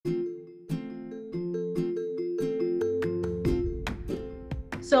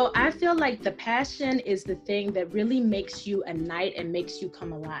So I feel like the passion is the thing that really makes you a knight and makes you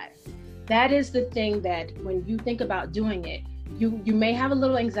come alive. That is the thing that when you think about doing it, you may have a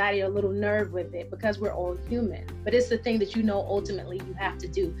little anxiety or a little nerve with it because we're all human, but it's the thing that you know ultimately you have to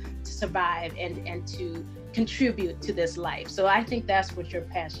do to survive and to contribute to this life. So I think that's what your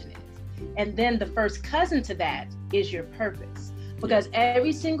passion is. And then the first cousin to that is your purpose, because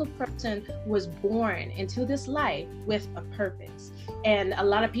every single person was born into this life with a purpose. And a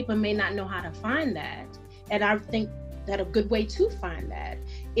lot of people may not know how to find that. And I think that a good way to find that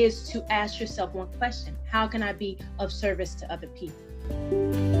is to ask yourself one question: how can I be of service to other people?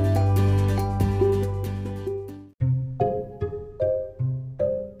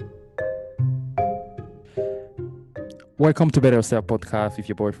 Welcome to Better Yourself podcast with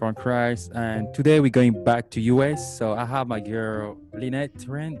your boy Frank Rice, and today we're going back to US. So I have my girl Lynette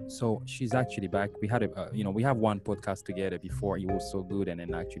Trent. So she's actually back. We had we have one podcast together before. It was so good, and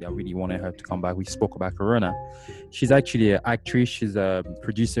then actually I really wanted her to come back. We spoke about Corona. She's actually an actress. She's a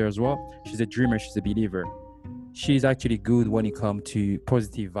producer as well. She's a dreamer. She's a believer. She's actually good when it comes to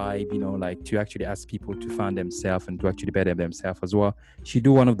positive vibe, like to actually ask people to find themselves and to actually better themselves as well. She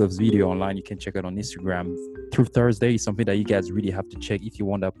do one of those video online. You can check it on Instagram. Through Thursday is something that you guys really have to check. If you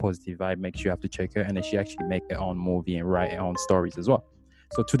want that positive vibe, make sure you have to check her. And then she actually make her own movie and write her own stories as well.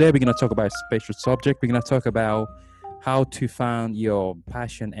 So today we're going to talk about a special subject. We're going to talk about how to find your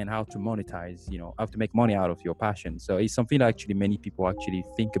passion and how to monetize, how to make money out of your passion. So it's something that actually many people actually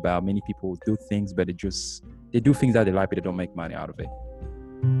think about. Many people do things, but they do things that they like, but they don't make money out of it.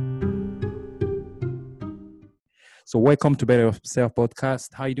 So welcome to Better Yourself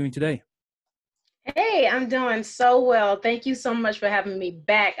podcast. How are you doing today? Hey, I'm doing so well. Thank you so much for having me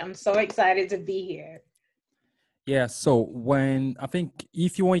back. I'm so excited to be here. Yeah, so I think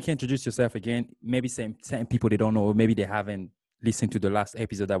if you want, you can introduce yourself again. Maybe some people they don't know, or maybe they haven't listened to the last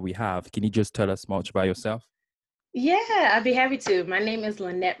episode that we have. Can you just tell us much about yourself? Yeah, I'd be happy to. My name is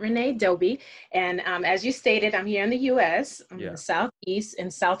Lynette Renee Doby, and as you stated, I'm here in the U.S. I'm in the Southeast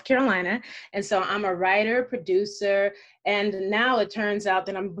in South Carolina, and so I'm a writer, producer, and now it turns out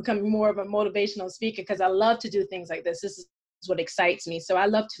that I'm becoming more of a motivational speaker because I love to do things like this. This is what excites me. So I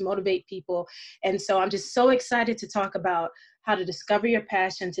love to motivate people, and so I'm just so excited to talk about how to discover your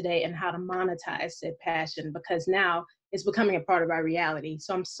passion today and how to monetize that passion, because now it's becoming a part of our reality.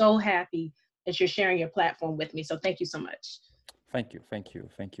 So I'm so happy that you're sharing your platform with me. So thank you so much. Thank you.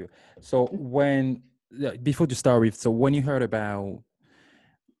 So before to start with, so when you heard about,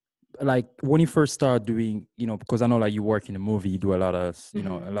 like when you first started doing, because I know like you work in a movie, you do a lot of,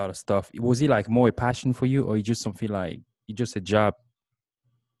 a lot of stuff. Was it like more a passion for you, or you just something like, you just a job,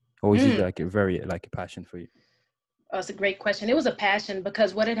 or is it like a passion for you? Oh, it's a great question. It was a passion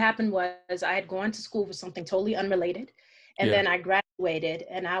because what had happened was I had gone to school for something totally unrelated. And then I graduated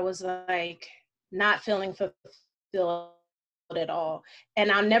and I was like not feeling fulfilled at all.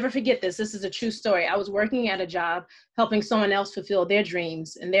 And I'll never forget this. This is a true story. I was working at a job helping someone else fulfill their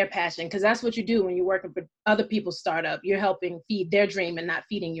dreams and their passion, because that's what you do when you're working for other people's startup. You're helping feed their dream and not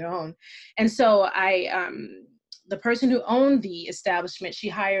feeding your own. And so the person who owned the establishment, she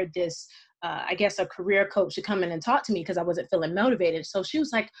hired this I guess a career coach to come in and talk to me because I wasn't feeling motivated. So she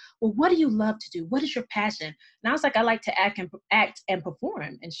was like, well, what do you love to do? What is your passion? And I was like, I like to act and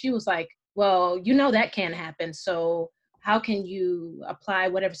perform. And she was like, well, that can't happen. So how can you apply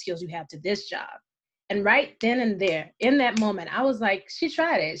whatever skills you have to this job? And right then and there, in that moment, I was like, she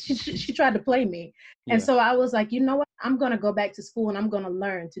tried it. She tried to play me. And so I was like, you know what? I'm going to go back to school and I'm going to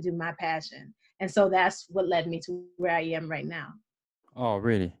learn to do my passion. And so that's what led me to where I am right now. Oh,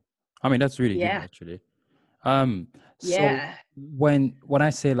 really? I mean, that's really good, actually. So Yeah. when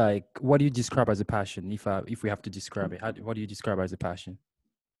I say like, what do you describe as a passion? If we have to describe it, what do you describe as a passion?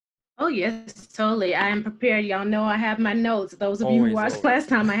 Oh yes, totally. I am prepared. Y'all know I have my notes. Those of you who watched last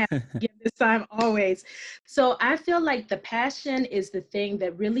time, I have to give this time always. So I feel like the passion is the thing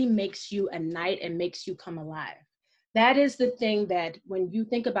that really makes you a knight and makes you come alive. That is the thing that when you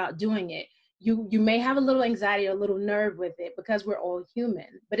think about doing it, you may have a little anxiety or a little nerve with it because we're all human,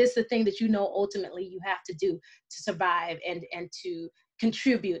 but it's the thing that ultimately you have to do to survive and to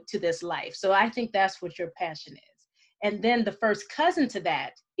contribute to this life. So I think that's what your passion is. And then the first cousin to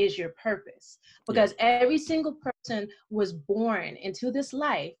that is your purpose, because every single person was born into this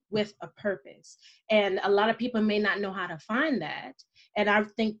life with a purpose. And a lot of people may not know how to find that. And I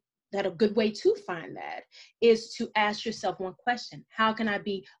think that a good way to find that is to ask yourself one question: how can I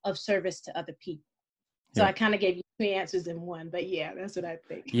be of service to other people? So I kind of gave you two answers in one, but yeah, that's what I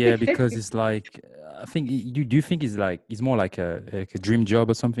think. Yeah, because it's like, I think you do think it's more like a dream job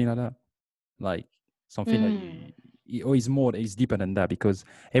or something like that, like something that or it's deeper than that? Because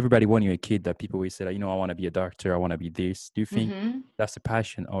everybody when you're a kid that people will say like, I want to be a doctor, I want to be this. Do you think Mm-hmm. that's a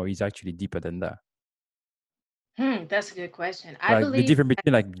passion, or is actually deeper than that? That's a good question. I Like the believe difference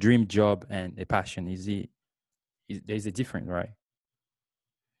between like dream job and a passion there's a difference, right?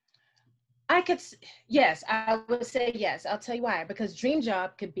 I could, yes, I would say yes. I'll tell you why. Because dream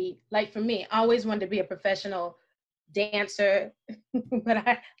job could be like for me, I always wanted to be a professional dancer, but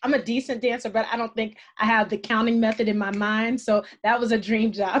I'm a decent dancer, but I don't think I have the counting method in my mind. So that was a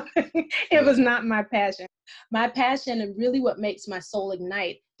dream job. It Yeah, was not my passion. My passion and really what makes my soul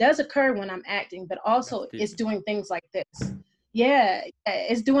ignite does occur when I'm acting, but that's also deep. it's doing things like this. Yeah,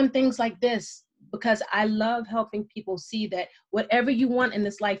 it's doing things like this because I love helping people see that whatever you want in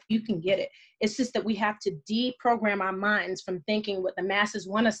this life, you can get it. It's just that we have to deprogram our minds from thinking what the masses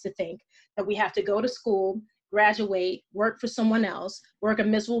want us to think, that we have to go to school, graduate, work for someone else, work a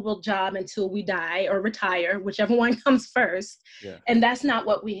miserable job until we die or retire, whichever one comes first. Yeah. And that's not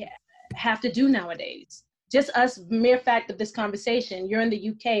what we have to do nowadays. Just us, mere fact of this conversation, you're in the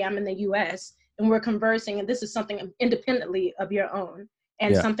UK, I'm in the US, and we're conversing, and this is something independently of your own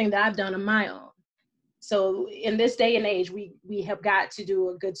and Yeah. something that I've done on my own. So in this day and age, we have got to do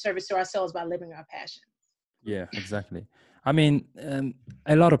a good service to ourselves by living our passion. Yeah, exactly. I mean,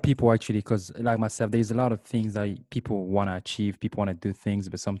 a lot of people actually, because like myself, there's a lot of things that people want to achieve, people want to do things,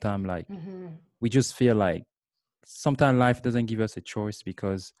 but sometimes like Mm-hmm. we just feel like sometimes life doesn't give us a choice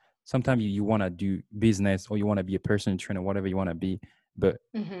because sometimes you want to do business or you want to be a personal trainer, whatever you want to be. But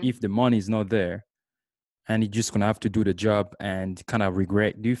Mm-hmm. if the money is not there and you're just going to have to do the job and kind of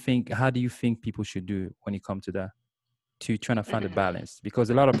regret, how do you think people should do when it comes to that? To trying to find a balance, because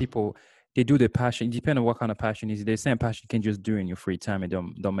a lot of people they do the passion. Depending on what kind of passion is, the same passion you can just do in your free time and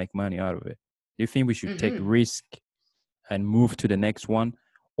don't make money out of it. Do you think we should take Mm-hmm. risk and move to the next one,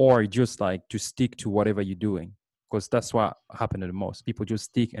 or just like to stick to whatever you're doing? Because that's what happened the most. People just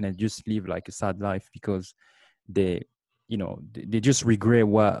stick and then just live like a sad life because they, they just regret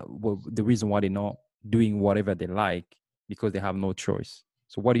what the reason why they're not doing whatever they like because they have no choice.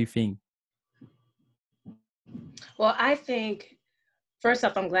 So what do you think? Well, I think, first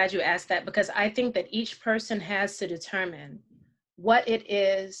off, I'm glad you asked that because I think that each person has to determine what it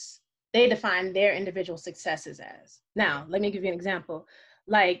is they define their individual successes as. Now, let me give you an example.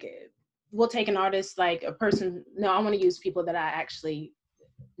 Like, we'll take an artist, like a person. No, I want to use people that I actually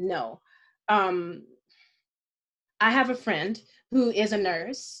know. Um, I have a friend who is a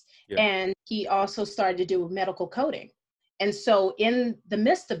nurse, Yeah. and he also started to do medical coding. And so, in the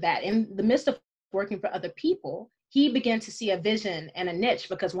midst of that, in the midst of working for other people, he began to see a vision and a niche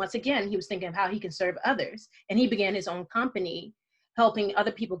because, once again, he was thinking of how he can serve others. And he began his own company helping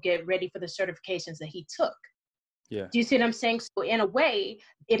other people get ready for the certifications that he took. Yeah. Do you see what I'm saying? So, in a way,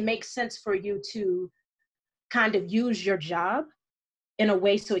 it makes sense for you to kind of use your job in a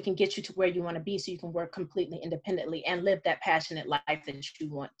way so it can get you to where you want to be so you can work completely independently and live that passionate life that you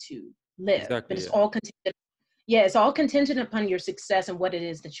want to live. But Exactly. it's Yeah. all contingent. Yeah, it's all contingent upon your success and what it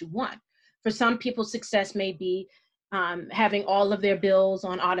is that you want. For some people, success may be having all of their bills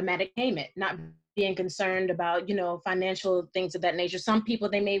on automatic payment, not being concerned about, financial things of that nature. Some people,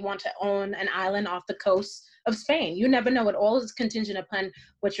 they may want to own an island off the coast of Spain. You never know. It all is contingent upon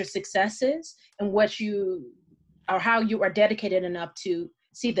what your success is and what you or how you are dedicated enough to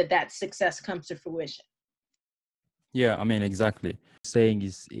see that that success comes to fruition. Yeah, I mean, exactly. Saying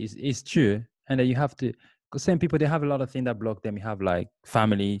is true, and then you have to. Because some people they have a lot of things that block them. You have like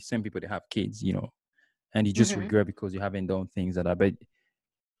family. Some people they have kids, and you just Mm-hmm. regret because you haven't done things that are. But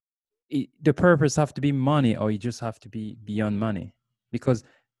the purpose have to be money, or you just have to be beyond money. Because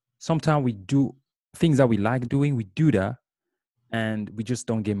sometimes we do things that we like doing, we do that, and we just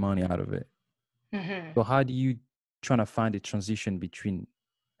don't get money out of it. Mm-hmm. So how do you trying to find a transition between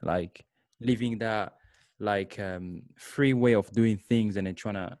like living that like free way of doing things and then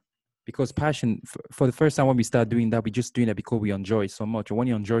trying to, because passion for the first time when we start doing that, we just doing that because we enjoy it so much. And when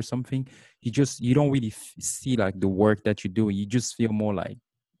you enjoy something, you don't really see like the work that you're doing. You just feel more like,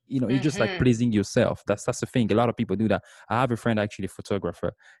 you're just like Mm-hmm. pleasing yourself. That's the thing. A lot of people do that. I have a friend actually,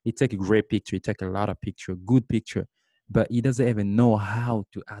 photographer. He take a great picture. He take a lot of picture, good picture, but he doesn't even know how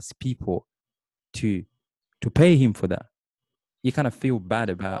to ask people to pay him for that. You kind of feel bad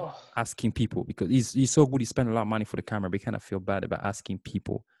about Oh. asking people because he's so good. He spent a lot of money for the camera, but you kind of feel bad about asking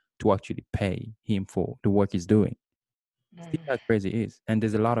people to actually pay him for the work he's doing. See Mm. how crazy it is. And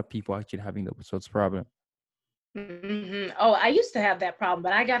there's a lot of people actually having the sorts problem. Mm-hmm. Oh, I used to have that problem,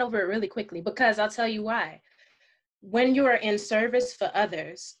 but I got over it really quickly because I'll tell you why. When you are in service for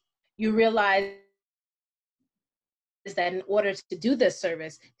others, you realize is that in order to do this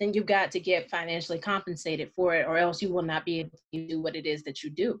service, then you've got to get financially compensated for it, or else you will not be able to do what it is that you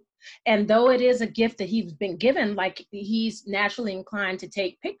do. And though it is a gift that he's been given, like he's naturally inclined to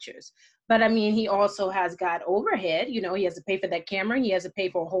take pictures. But I mean, he also has got overhead. You know, he has to pay for that camera. He has to pay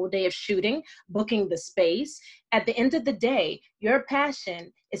for a whole day of shooting, booking the space. At the end of the day, your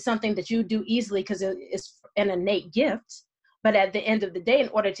passion is something that you do easily because it's an innate gift. But at the end of the day, in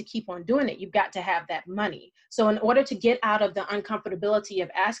order to keep on doing it, you've got to have that money. So in order to get out of the uncomfortability of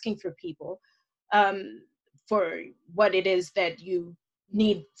asking for people for what it is that you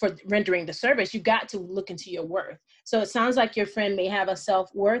need for rendering the service, you've got to look into your worth. So it sounds like your friend may have a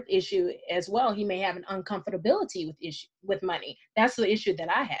self-worth issue as well. He may have an uncomfortability with money. That's the issue that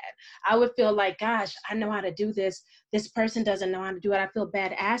I had. I would feel like, gosh, I know how to do this. This person doesn't know how to do it. I feel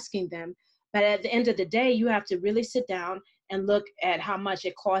bad asking them. But at the end of the day, you have to really sit down and look at how much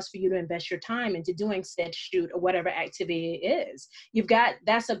it costs for you to invest your time into doing said shoot or whatever activity it is.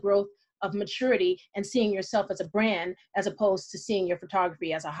 That's a growth of maturity and seeing yourself as a brand as opposed to seeing your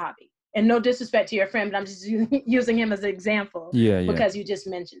photography as a hobby. And no disrespect to your friend, but I'm just using him as an example because you just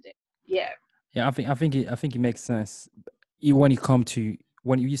mentioned it. Yeah. Yeah, I think it makes sense. When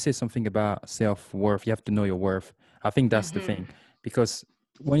you say something about self-worth, you have to know your worth. I think that's the thing, because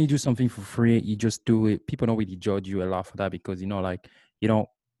when you do something for free, you just do it. People don't really judge you a lot for that because,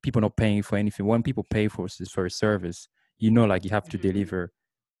 people not paying for anything. When people pay for a service, like you have to deliver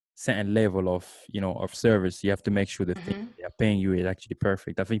certain level of service. You have to make sure the thing they are paying you is actually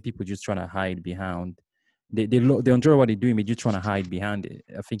perfect. I think people just trying to hide behind. They enjoy what they're doing, but you're trying to hide behind it.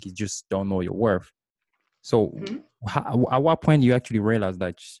 I think you just don't know your worth. So at what point do you actually realize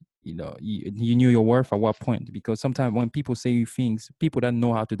that, you knew your worth? At what point? Because sometimes when people say things, people that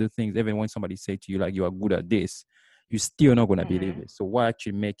know how to do things, even when somebody say to you, like, you are good at this, you're still not going to believe it. So what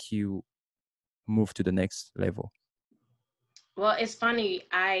actually make you move to the next level? Well, it's funny.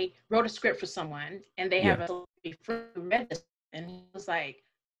 I wrote a script for someone and they have a friend who read this and he was like,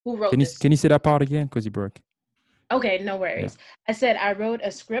 who wrote this? Can you say that part again? Because you broke. Okay, no worries. Yeah. I said I wrote a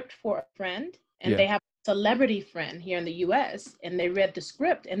script for a friend and they have a celebrity friend here in the US and they read the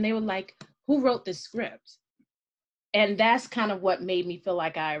script and they were like, who wrote this script? And that's kind of what made me feel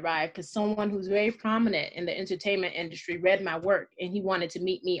like I arrived, because someone who's very prominent in the entertainment industry read my work and he wanted to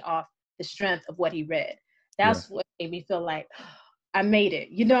meet me off the strength of what he read. That's what made me feel like I made it.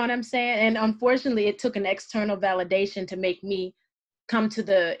 You know what I'm saying? And unfortunately, it took an external validation to make me come to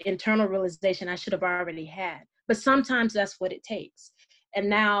the internal realization I should have already had. But sometimes that's what it takes. And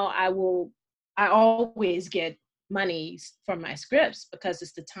now I always get money from my scripts because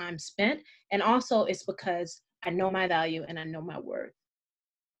it's the time spent. And also it's because I know my value and I know my worth.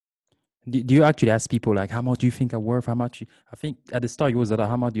 Do you actually ask people, like, how much do you think I'm worth? How much? I think at the start it was that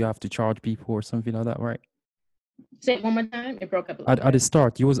how much do you have to charge people or something like that, right? Say it one more time. It broke up a little bit. At the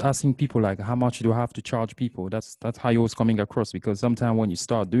start, you was asking people, like, how much do I have to charge people? That's how you was coming across, because sometimes when you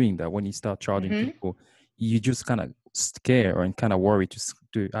start doing that, when you start charging people, you just kind of scared and kind of worried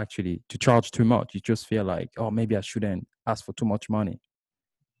to actually charge too much. You just feel like, oh, maybe I shouldn't ask for too much money.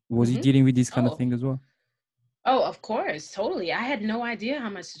 Was he dealing with this kind of thing as well? Oh, of course, totally. I had no idea how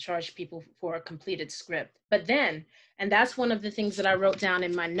much to charge people for a completed script. But then, and that's one of the things that I wrote down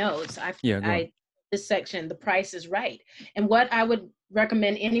in my notes. This section, the price is right. And what I would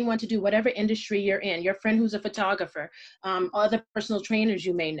recommend anyone to do, whatever industry you're in, your friend who's a photographer, other personal trainers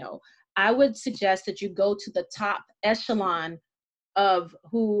you may know, I would suggest that you go to the top echelon of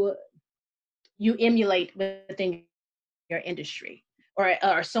who you emulate within your industry,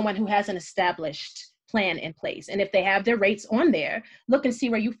 or someone who has an established plan in place. And if they have their rates on there, look and see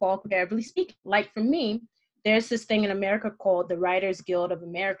where you fall, comparatively speaking. Like for me, there's this thing in America called the Writers Guild of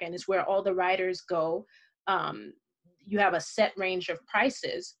America, and it's where all the writers go. You have a set range of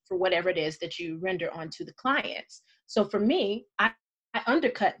prices for whatever it is that you render onto the clients. So for me, I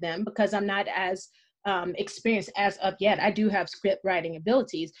undercut them because I'm not as experienced as of yet. I do have script writing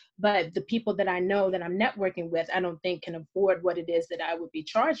abilities, but the people that I know that I'm networking with, I don't think can afford what it is that I would be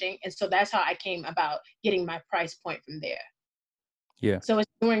charging. And so that's how I came about getting my price point from there. Yeah. So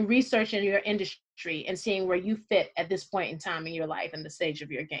it's doing research in your industry and seeing where you fit at this point in time in your life and the stage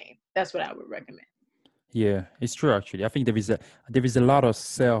of your game. That's what I would recommend. Yeah, it's true. Actually, I think there is a lot of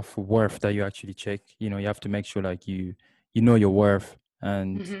self-worth that you actually check. You have to make sure, like, you know your worth,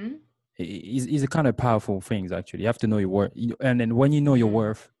 and it's a kind of powerful things. Actually, you have to know your worth, and then when you know your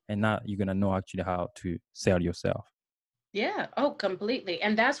worth, and now you're gonna know actually how to sell yourself. Yeah. Oh, completely.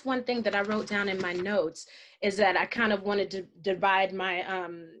 And that's one thing that I wrote down in my notes, is that I kind of wanted to divide my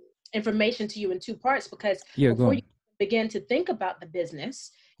information to you in two parts, because before you begin to think about the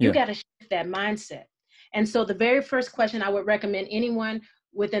business, you got to shift that mindset. And so the very first question I would recommend anyone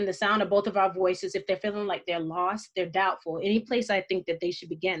within the sound of both of our voices, if they're feeling like they're lost, they're doubtful, any place I think that they should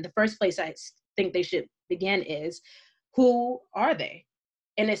begin, the first place I think they should begin is, who are they?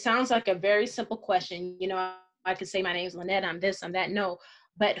 And it sounds like a very simple question. You know, I could say my name's Lynette, I'm this, I'm that. No,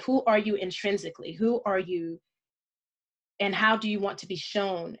 but who are you intrinsically? Who are you, and how do you want to be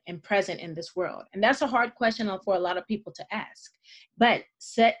shown and present in this world? And that's a hard question for a lot of people to ask. But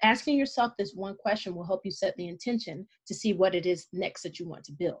asking yourself this one question will help you set the intention to see what it is next that you want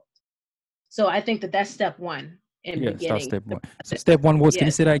to build. So I think that that's step one in beginning. Step one. So step one was, can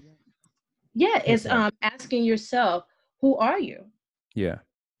you say that? Yeah, it's asking yourself, who are you? Yeah.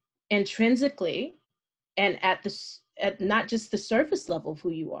 Intrinsically, and at not just the surface level of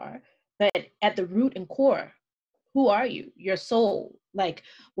who you are, but at the root and core. Who are you? Your soul. Like,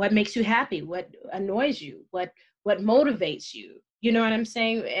 what makes you happy? What annoys you? What motivates you? You know what I'm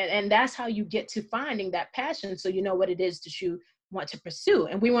saying? And that's how you get to finding that passion, so you know what it is that you want to pursue.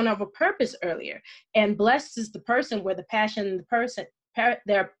 And we went over purpose earlier. And blessed is the person where the passion and the person,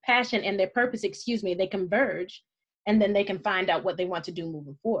 their passion and their purpose, they converge, and then they can find out what they want to do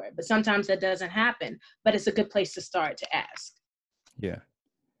moving forward. But sometimes that doesn't happen, but it's a good place to start to ask. Yeah,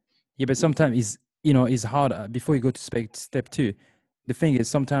 but sometimes it's hard before you go to step two. The thing is,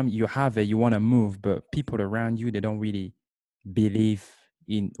 sometimes you have it, you want to move, but people around you, they don't really believe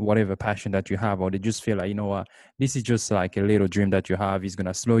in whatever passion that you have, or they just feel like, you know what, this is just like a little dream that you have, is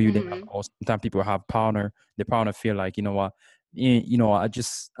gonna slow you down. Or sometimes people have the partner feel like, you know what, I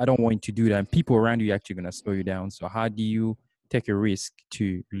don't want to do that, and people around you actually gonna slow you down. So how do you take a risk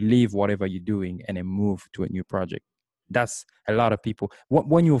to leave whatever you're doing and then move to a new project? That's a lot of people.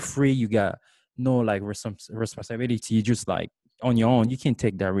 When you're free, you got no like responsibility. You just like on your own, you can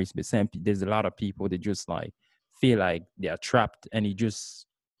take that risk. But there's a lot of people that just like feel like they are trapped, and you just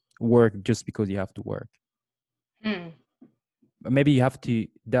work just because you have to work. Maybe you have to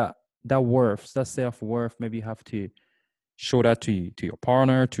that self-worth. Maybe you have to show that to your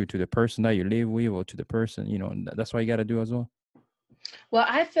partner, to the person that you live with, or to the person, that's what you got to do as well. Well,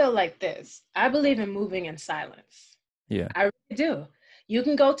 I feel like this. I believe in moving in silence. Yeah, I really do. You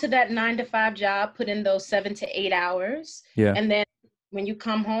can go to that 9-to-5 job, put in those 7 to 8 hours. Yeah. And then when you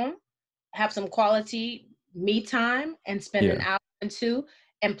come home, have some quality me time and spend an hour or two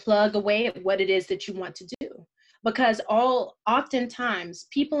and plug away at what it is that you want to do. Because oftentimes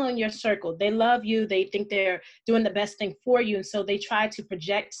people in your circle, they love you, they think they're doing the best thing for you. And so they try to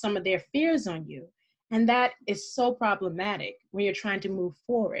project some of their fears on you. And that is so problematic when you're trying to move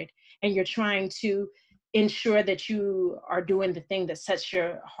forward and you're trying to ensure that you are doing the thing that sets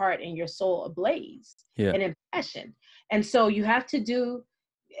your heart and your soul ablaze and in passion. And so you have to do,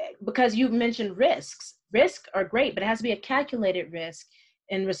 because you mentioned risks. Risks are great, but it has to be a calculated risk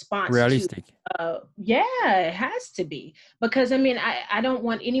in response realistic. It has to be. Because I don't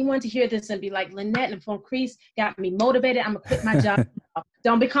want anyone to hear this and be like, Lynette and Foncrice got me motivated, I'm gonna quit my job.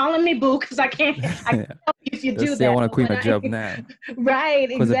 Don't be calling me boo, because I can't help you if you do that. I want to quit my job now. Right,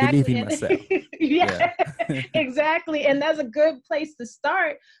 exactly. Because I believe in myself. Exactly. And that's a good place to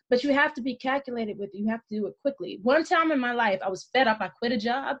start, but you have to be calculated with it. You have to do it quickly. One time in my life, I was fed up. I quit a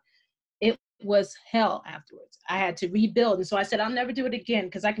job. It was hell afterwards. I had to rebuild. And so I said, I'll never do it again,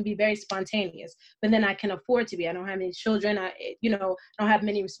 because I can be very spontaneous, but then I can afford to be. I don't have any children. I don't have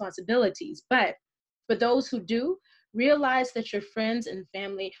many responsibilities. But for those who do, realize that your friends and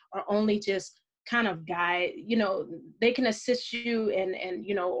family are only just kind of guide, they can assist you and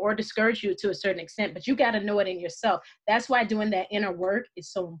or discourage you to a certain extent, but you got to know it in yourself. That's why doing that inner work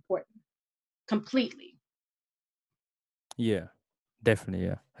is so important. Completely. Yeah, definitely.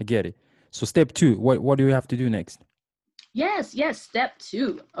 Yeah, I get it. So step two, what do you have to do next? Yes. Step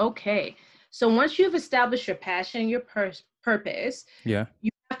two. Okay. So once you've established your passion, your purpose, you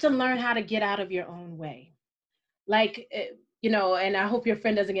have to learn how to get out of your own way. Like, and I hope your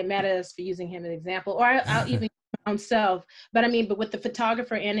friend doesn't get mad at us for using him as an example, or I'll even my own self. But with the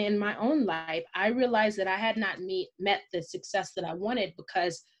photographer and in my own life, I realized that I had not met the success that I wanted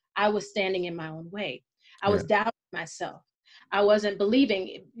because I was standing in my own way. I was doubting myself. I wasn't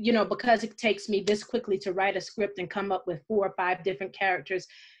believing, because it takes me this quickly to write a script and come up with 4 or 5 different characters.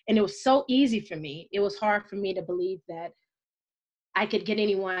 And it was so easy for me. It was hard for me to believe that I could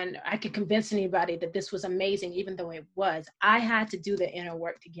convince anybody that this was amazing, even though it was. I had to do the inner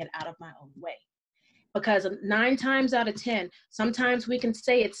work to get out of my own way. Because 9 times out of 10, sometimes we can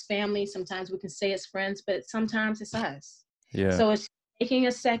say it's family, sometimes we can say it's friends, but sometimes it's us. Yeah. So it's taking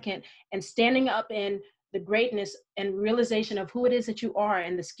a second and standing up in the greatness and realization of who it is that you are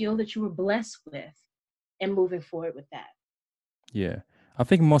and the skill that you were blessed with, and moving forward with that. Yeah. I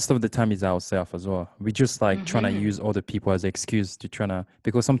think most of the time is ourselves as well. We just like trying to Mm-hmm. use other people as excuse to trying to,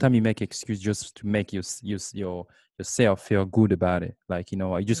 because sometimes you make excuse just to make yourself feel good about it. Like,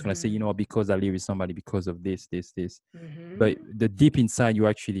 you're just gonna say, Mm-hmm. because I live with somebody because of this. But Mm-hmm. the deep inside, you're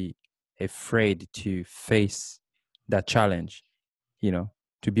actually afraid to face that challenge, you know,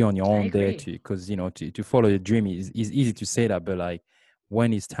 to be on your I own there agree. to, because to follow your dream is easy to say that, but like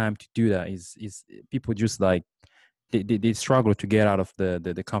when it's time to do that, is people just like they struggle to get out of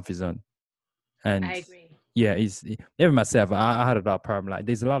the comfort zone. I And agree. yeah, even myself, I had that problem. Like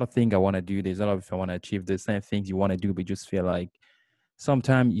there's a lot of things I want to do, there's a lot of I want to achieve, the same things you want to do, but you just feel like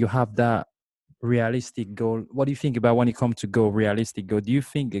sometimes you have that realistic goal. What do you think about when it comes to goal, realistic goal? Do you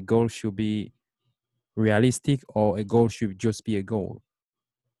think a goal should be realistic, or a goal should just be a goal?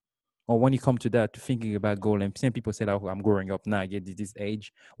 Or when you come to that, to thinking about goal, and some people say like, "Oh, I'm growing up now, I get to this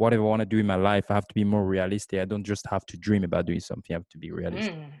age, whatever I want to do in my life, I have to be more realistic. I don't just have to dream about doing something, I have to be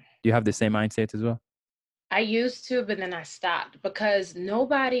realistic." Mm. Do you have the same mindset as well? I used to, but then I stopped because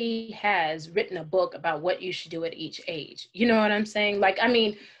nobody has written a book about what you should do at each age. You know what I'm saying? Like, I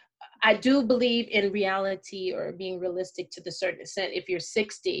mean, I do believe in reality or being realistic to the certain extent. If you're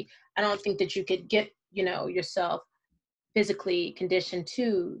 60, I don't think that you could get, yourself physically conditioned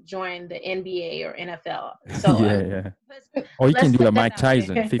to join the NBA or NFL. So Yeah, yeah. let's, Or you let's can do put like that Mike out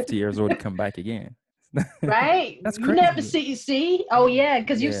Tyson, there. 50 years old, come back again. Right? That's You never crazy. see, you see? Oh yeah,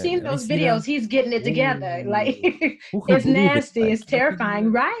 because you've Yeah, seen have you those see that? videos. He's getting it together. Like Oh, who can it's believe it? nasty, Like, it's how can you terrifying,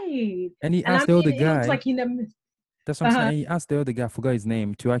 even? right? And he And I asked the mean, other it looks guy. like he never. That's what I'm Uh-huh. saying. He asked the other guy, I forgot his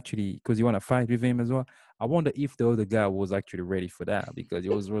name, to actually, because you want to fight with him as well. I wonder if the other guy was actually ready for that, because he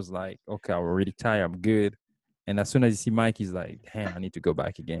was like, okay, I'm already tired, I'm good. And as soon as you see Mike, he's like, damn, I need to go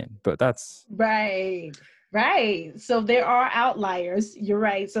back again. But that's, Right, right. So there are outliers. You're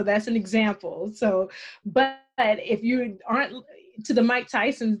right. So that's an example. So, but if you aren't to the Mike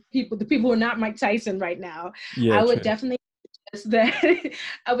Tyson people, the people who are not Mike Tyson right now, yeah, I would true. definitely suggest that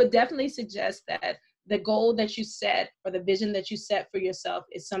I would definitely suggest that the goal that you set or the vision that you set for yourself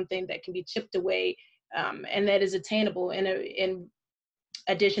is something that can be chipped away, and that is attainable in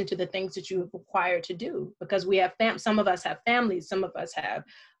addition to the things that you require to do, because we have some of us have families, some of us have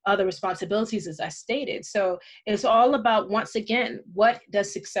other responsibilities, as I stated. So it's all about, once again, what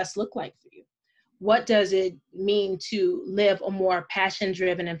does success look like for you? What does it mean to live a more passion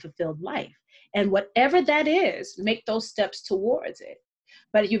driven and fulfilled life? And whatever that is, make those steps towards it.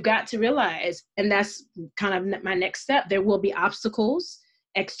 But you've got to realize, and that's kind of my next step, there will be obstacles,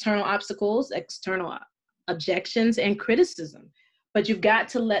 external objections, and criticism. But you've got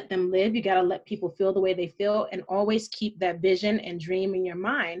to let them live. You got to let people feel the way they feel, and always keep that vision and dream in your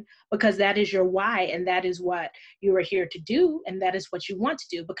mind, because that is your why, and that is what you are here to do, and that is what you want to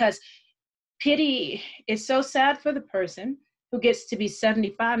do. Because pity is so sad for the person who gets to be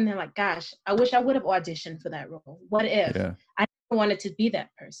 75 and they're like, gosh, I wish I would have auditioned for that role. What if Yeah. I wanted to be that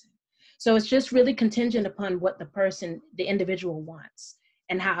person? So it's just really contingent upon what the individual wants,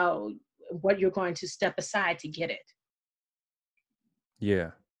 and what you're going to step aside to get it.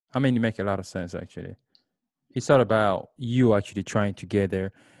 Yeah. I mean, you make a lot of sense, actually. It's all about you actually trying to get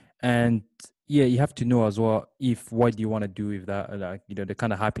there. And yeah, you have to know as well, if what you want to do with that, like, the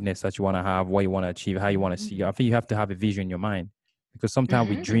kind of happiness that you want to have, what you want to achieve, how you want to see. Mm-hmm. I think you have to have a vision in your mind, because sometimes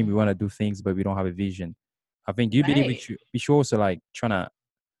we dream, Mm-hmm. we want to do things, but we don't have a vision. I think, do you believe Right. we should also like trying to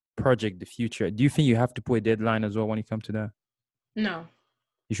project the future? Do you think you have to put a deadline as well when it comes to that? No,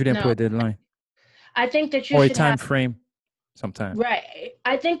 You shouldn't put no. a deadline I think that you or a should have. time frame sometime. Right.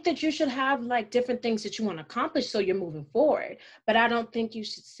 I think that you should have like different things that you want to accomplish so you're moving forward. But I don't think you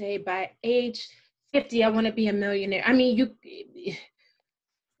should say by age 50, I want to be a millionaire. I mean,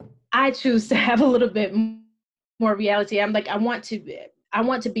 I choose to have a little bit more reality. I'm like, I want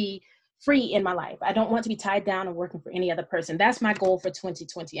to be free in my life. I don't want to be tied down and working for any other person. That's my goal for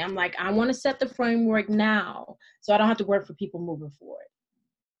 2020. I'm like, I want to set the framework now so I don't have to work for people moving forward.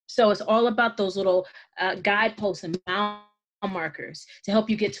 So it's all about those little guideposts and mile markers to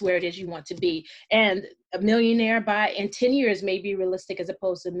help you get to where it is you want to be. And a millionaire by in 10 years may be realistic as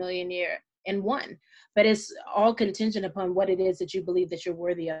opposed to a millionaire in one. But it's all contingent upon what it is that you believe that you're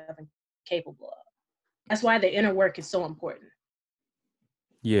worthy of and capable of. That's why the inner work is so important.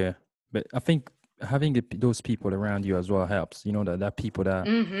 Yeah, but I think having those people around you as well helps. That people that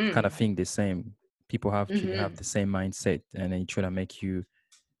kind of Mm-hmm. think the same. People have to have Mm-hmm. the same mindset, and then try to make you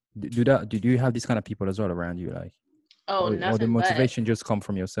do that. Do you have these kind of people as well around you, like, Oh, or the nothing but. motivation just come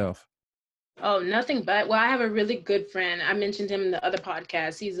from yourself? Oh, nothing but. Well, I have a really good friend. I mentioned him in the other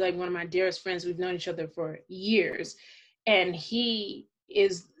podcast. He's like one of my dearest friends. We've known each other for years. And he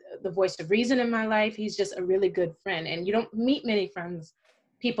is the voice of reason in my life. He's just a really good friend. And you don't meet many friends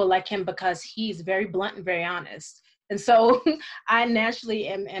people like him because he's very blunt and very honest. And so I naturally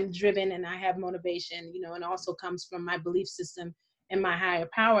am driven, and I have motivation, and also comes from my belief system and my higher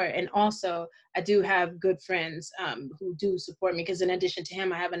power. And also I do have good friends who do support me, because in addition to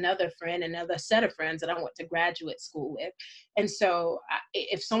him, I have another friend, another set of friends that I went to graduate school with. And so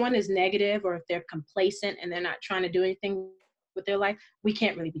if someone is negative, or if they're complacent and they're not trying to do anything with their life, we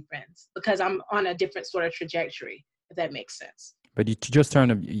can't really be friends, because I'm on a different sort of trajectory, if that makes sense. But you just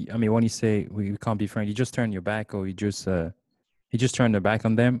turn, I mean, when you say we can't be friends, you just turn your back, or you just turn your back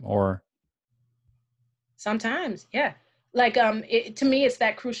on them, or? Sometimes, yeah. Like, to me, it's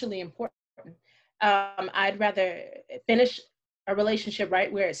that crucially important. I'd rather finish a relationship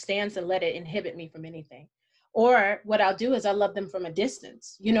right where it stands and let it inhibit me from anything. Or what I'll do is I love them from a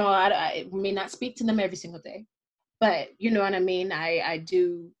distance. I may not speak to them every single day, but you know what I mean? I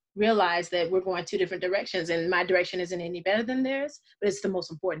do realize that we're going two different directions, and my direction isn't any better than theirs, but it's the most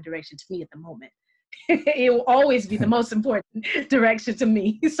important direction to me at the moment. It will always be the most important direction to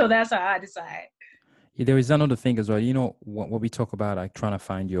me. So that's how I decide. Yeah, there is another thing as well. What we talk about, like trying to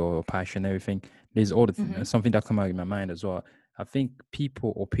find your passion, everything. There's all something that come out in my mind as well. I think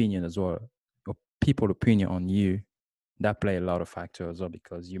people opinion as well, or people opinion on you, that play a lot of factors as well,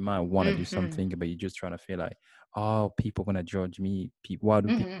 because you might want to do something, but you're just trying to feel like, oh, people gonna judge me. Why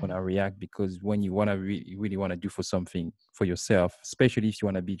do people gonna react? Because when you want to really want to do for something for yourself, especially if you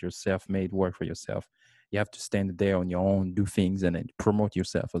want to be your self-made work for yourself, you have to stand there on your own, do things, and then promote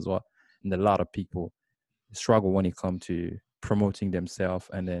yourself as well. And a lot of people struggle when it comes to promoting themselves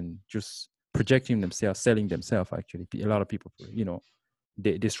and then just projecting themselves, selling themselves. Actually, a lot of people,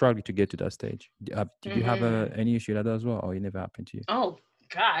 they struggle to get to that stage. Did you have any issue like that as well, or it never happened to you? Oh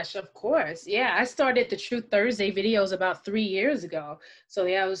gosh, of course. Yeah, I started the Truth Thursday videos about 3 years ago. So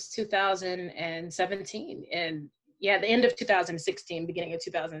yeah, it was 2017, and yeah, the end of 2016, beginning of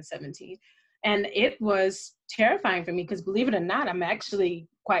 2017. And it was terrifying for me, because believe it or not, I'm actually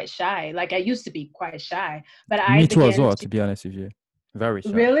quite shy. Like, I used to be quite shy, but Me too as well, to be honest with you. Very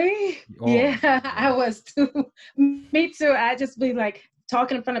shy. Really? Oh, yeah, I was too. Me too. I'd just be like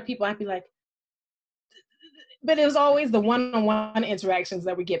talking in front of people. I'd be like, but it was always the one-on-one interactions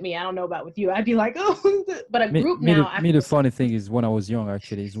that would get me. I don't know about with you. I'd be like, oh, but a group now. The funny thing is, when I was young,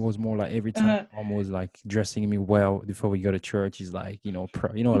 actually, it was more like every time mom was like dressing me well before we go to church. He's like,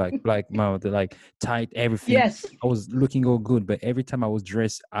 like black mouth, like tight, everything. Yes. I was looking all good, but every time I was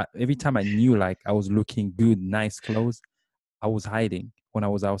dressed, every time I knew like I was looking good, nice clothes, I was hiding when I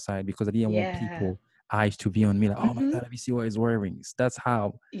was outside, because I didn't want people eyes to be on me. Like, oh my God, let me see what he's wearing. That's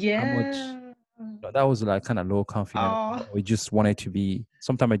how much. That was like kind of low confidence. We just wanted to be.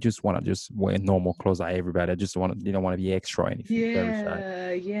 Sometimes I just want to just wear normal clothes like everybody. I just didn't want to be extra or anything.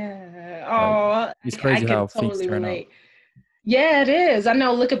 Yeah. Oh, it's crazy how things turn out. Yeah, it is. I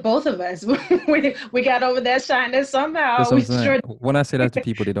know. Look at both of us. we got over that shyness somehow. When I say that to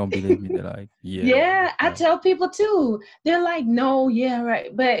people, they don't believe me. They're like, yeah. Yeah, I tell people too. They're like, no, yeah,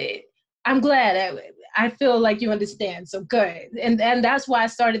 right. But I'm glad. I feel like you understand. So good. And that's why I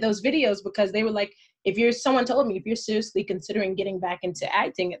started those videos, because they were like, someone told me, if you're seriously considering getting back into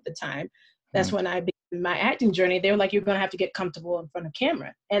acting at the time, that's when I began my acting journey. They were like, you're going to have to get comfortable in front of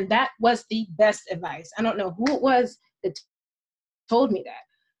camera. And that was the best advice. I don't know who it was that told me that,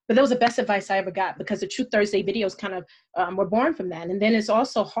 but that was the best advice I ever got, because the Truth Thursday videos kind of were born from that. And then it's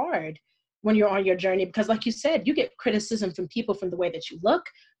also hard when you're on your journey, because like you said, you get criticism from people from the way that you look,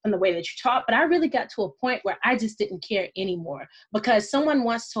 from the way that you talk. But I really got to a point where I just didn't care anymore, because someone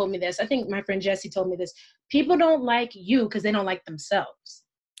once told me this. I think my friend Jesse told me this. People don't like you because they don't like themselves.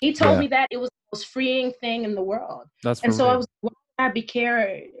 He told me that. It was the most freeing thing in the world. And so I was, why would I be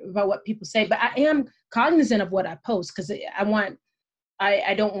care about what people say? But I am cognizant of what I post, because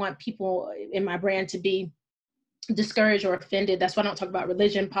I don't want people in my brand to be discouraged or offended. That's why I don't talk about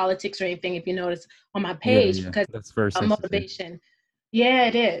religion, politics, or anything, if you notice on my page, because that's very sensitive. Motivation. Yeah,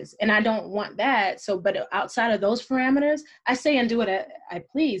 it is. And I don't want that. So, but outside of those parameters, I say and do what I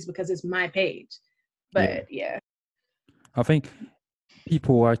please, because it's my page. But yeah. I think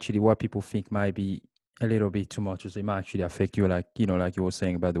what people think might be a little bit too much, is it might actually affect you, like, like you were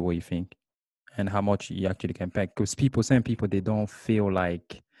saying about the way you think and how much you actually can impact. Because some people, they don't feel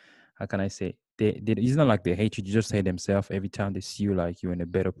like, how can I say, it's not like they hate you, just hate themselves every time they see you like you're in a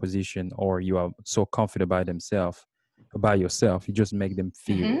better position, or you are so confident about yourself, you just make them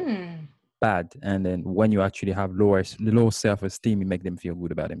feel bad. And then when you actually have low self-esteem, you make them feel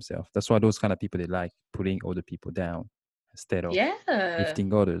good about themselves. That's why those kind of people, they like putting other people down instead of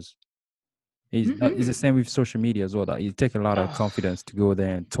lifting others. It's the same with social media as well, that it takes a lot of confidence to go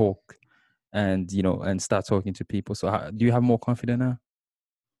there and talk and and start talking to people. So do you have more confidence now?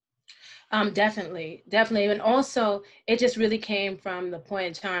 Definitely, definitely. And also it just really came from the point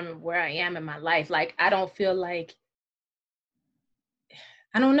in time of where I am in my life. Like, I don't feel like,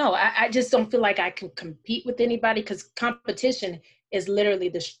 I don't know. I just don't feel like I can compete with anybody, because competition is literally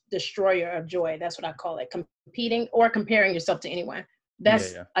the destroyer of joy. That's what I call it. Competing or comparing yourself to anyone. Yeah,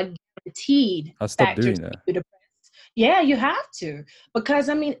 That's yeah. a guaranteed I'll stop factor to doing that. keep you depressed. Yeah, you have to. Because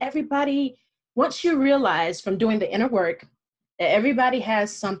I mean, everybody, once you realize from doing the inner work that everybody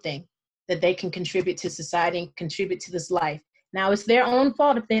has something that they can contribute to society and contribute to this life. Now, it's their own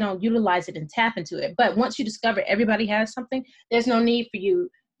fault if they don't utilize it and tap into it. But once you discover everybody has something, there's no need for you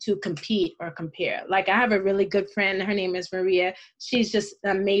to compete or compare. Like, I have a really good friend. Her name is Maria. She's just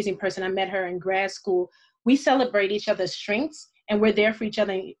an amazing person. I met her in grad school. We celebrate each other's strengths, and we're there for each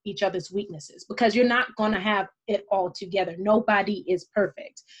other's weaknesses, because you're not going to have it all together. Nobody is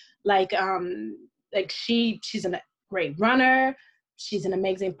perfect. Like, she's a great runner. She's an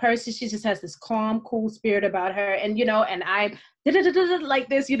amazing person. She just has this calm, cool spirit about her. And, and I like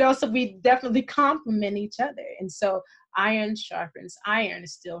this, so we definitely complement each other. And so iron sharpens iron,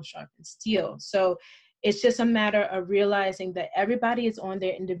 steel sharpens steel. So it's just a matter of realizing that everybody is on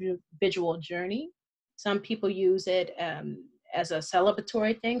their individual journey. Some people use it as a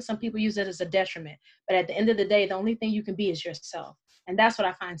celebratory thing. Some people use it as a detriment. But at the end of the day, the only thing you can be is yourself. And that's what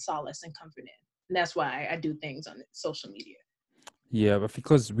I find solace and comfort in. And that's why I do things on social media. Yeah, but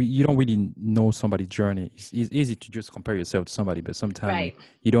because you don't really know somebody's journey, it's easy to just compare yourself to somebody, but sometimes Right.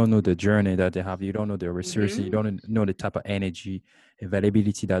 you don't know the journey that they have. You don't know their resources. You Mm-hmm. don't know the type of energy,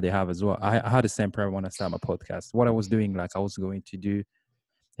 availability that they have as well. I had the same problem when I started my podcast. What I was doing, like I was going to do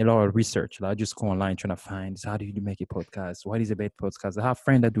a lot of research. Like I just go online trying to find, how do you make a podcast? What is a bad podcast? I have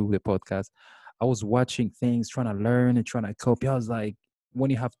friends that do the podcast. I was watching things, trying to learn and trying to copy. I was like,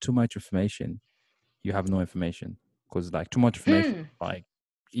 when you have too much information, you have no information, because like too much information, like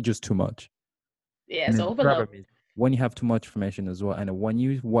it's just too much. Yeah, And it's then the overload. problem is when you have too much information as well, and when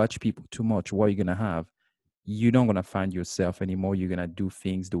you watch people too much, what you're gonna have, you're not gonna find yourself anymore. You're gonna do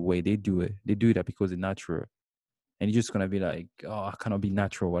things the way they do it. They do that because it's natural, and you're just gonna be like, oh, I cannot be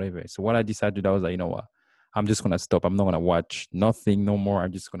natural, whatever. So what I decided, I was like, you know what? I'm just gonna stop. I'm not gonna watch nothing no more.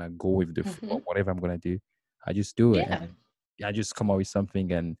 I'm just gonna go with the flow. Whatever I'm gonna do, I just do it, Yeah. and I just come up with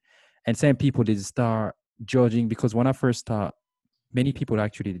something. And same people, they start judging, because when I first start, many people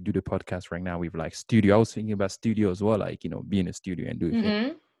actually do the podcast right now with like studio. I was thinking about studio as well, like, be in a studio and do things.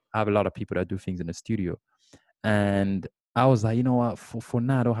 Mm-hmm. I have a lot of people that do things in the studio. And I was like, you know what, for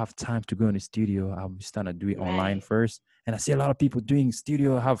now, I don't have time to go in the studio. I'm starting to do it online Right. first. And I see a lot of people doing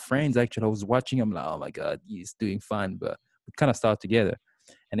studio. I have friends actually. I was watching, I'm like, oh my God, he's doing fun. But we kind of start together.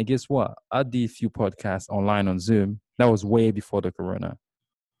 And then guess what? I did a few podcasts online on Zoom. That was way before the corona.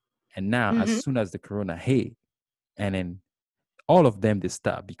 And now, as Mm-hmm. soon as the corona hit, and then all of them, they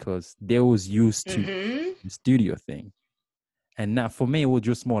stopped because they was used to Mm-hmm. the studio thing. And now for me, it was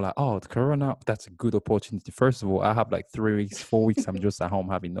just more like, oh, the corona, that's a good opportunity. First of all, I have like 3 weeks, 4 weeks, I'm just at home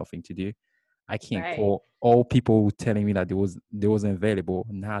having nothing to do. I can't Right. call all people who telling me that they wasn't available.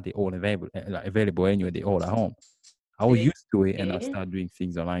 Now they all available, like available anyway. They all at home. I was See? used to it, and I started doing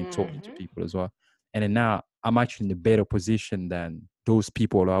things online, talking to Mm-hmm. people as well. And then now I'm actually in a better position than those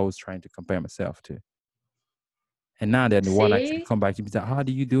people I was trying to compare myself to. And now that the one actually See? come back to me, like, how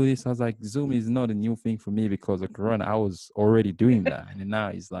do you do this? I was like, Zoom is not a new thing for me because of Corona. I was already doing that. And then now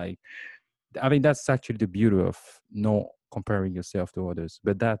it's like, I mean, that's actually the beauty of not comparing yourself to others.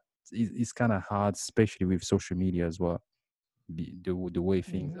 But that is kind of hard, especially with social media as well, the way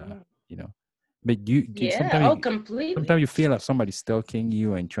things are, Mm-hmm. you know. But do you Yeah. Oh, sometimes completely. you feel like somebody's stalking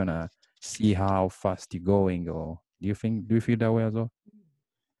you and trying to see how fast you're going, or do you feel that way as well?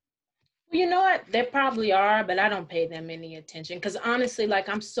 Well, you know what? They probably are, but I don't pay them any attention, because honestly, like,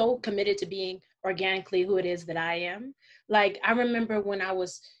 I'm so committed to being organically who it is that I am. Like, I remember when I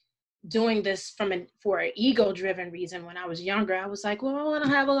was doing this for an ego driven reason when I was younger. I was like, well, I want to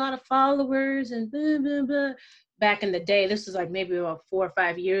have a lot of followers and blah, blah, blah. Back in the day, this was like maybe about 4 or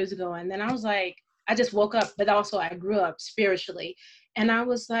 5 years ago. And then I was like, I just woke up, but also I grew up spiritually. And I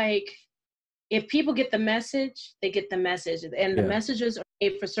was like, if people get the message, they get the message. And the Yeah. messages are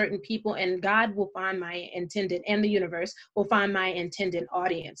made for certain people, and God will find my intended, and the universe will find my intended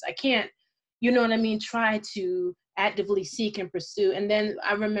audience. I can't, you know what I mean, try to actively seek and pursue. And then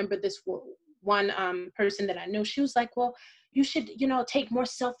I remember this one person that I knew, she was like, well, you should, take more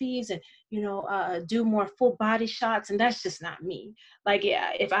selfies and, do more full body shots. And that's just not me. Like,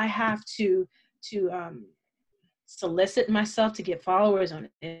 yeah, if I have to solicit myself to get followers on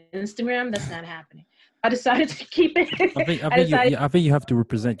Instagram, that's not happening. I decided to keep it. I decided I think you have to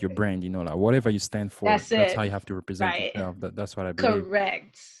represent your brand, like whatever you stand for, that's that's how it. you have to represent Right. yourself. That's what I believe.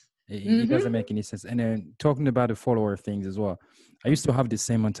 Correct. It doesn't make any sense. And then talking about the follower things as well, I used to have the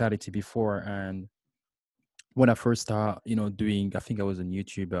same mentality before. And when I first started, doing, I think I was on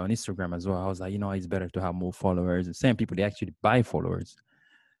YouTube, on Instagram as well. I was like, it's better to have more followers. And same people, they actually buy followers.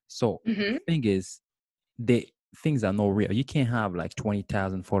 So the Mm-hmm. thing is, the things are not real. You can't have like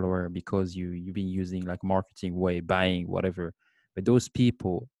 20,000 follower because you've been using like marketing way, buying whatever. But those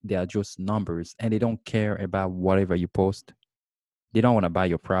people, they are just numbers, and they don't care about whatever you post. They don't want to buy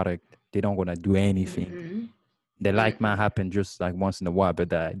your product. They don't want to do anything. Mm-hmm. The like might Mm-mm. happen just like once in a while, but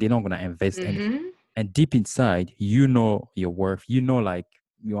they're not gonna invest anything. Mm-hmm. And deep inside, your worth. Like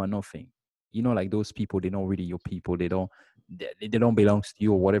you are nothing. Like those people, they're not really your people. They don't belong to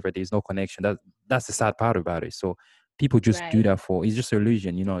you or whatever. There's no connection. That's the sad part about it. So people just do Right. that for, it's just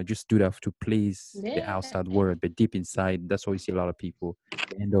illusion. Just do that to please the Yeah. outside world. But deep inside, that's why you see a lot of people,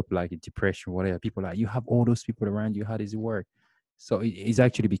 they end up like in depression, whatever. People like, you have all those people around you. How does it work? So it's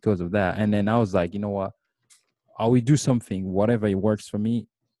actually because of that. And then I was like, you know what? I will do something, whatever it works for me.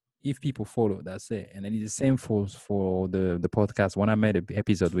 If people follow, that's it. And then it's the same for the podcast. When I made an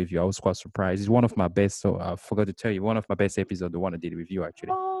episode with you, I was quite surprised. It's one of my best. So I forgot to tell you, one of my best episodes, the one I did with you actually.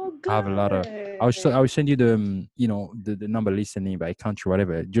 Oh, I have a lot of. good. I will send you the the number listening by country,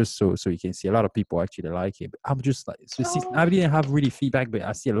 whatever, just so you can see. A lot of people actually like it. But I'm just like, so I Oh. didn't have really feedback, but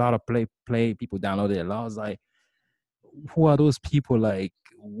I see a lot of play people download it. A lot. I was like, who are those people? Like,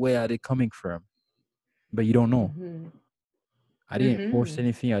 where are they coming from? But you don't know. Mm-hmm. I didn't force Mm-hmm.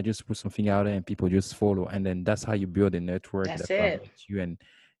 anything. I just put something out there and people just follow. And then that's how you build a network That's that will it. affect you. And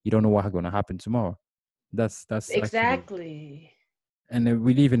you don't know what's going to happen tomorrow. That's actually, Exactly. and then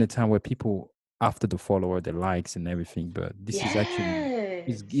we live in a time where people, after the follower, the likes and everything, but this is actually,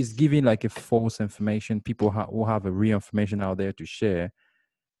 is Yes. giving like a false information. People who have a real information out there to share,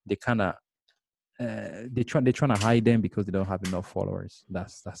 they kind of, they're trying to hide them because they don't have enough followers.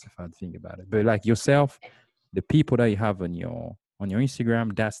 That's the fun thing about it. But like yourself, the people that you have on your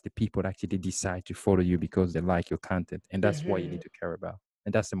Instagram, that's the people that actually decide to follow you because they like your content, and that's what you Mm-hmm. need to care about,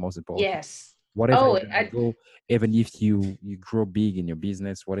 and that's the most important. Yes. Whatever Oh, you're gonna go, even if you grow big in your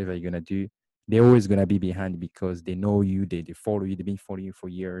business, whatever you're gonna do, they're always gonna be behind because they know you, they follow you, they've been following you for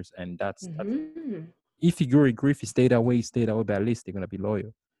years, and that's mm-hmm. if you grow, if you stay that way, but at least they're gonna be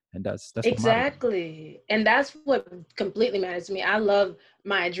loyal, and that's what matters. Exactly. And that's what completely matters to me. I love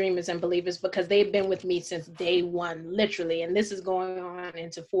my dreamers and believers because they've been with me since day one, literally. And this is going on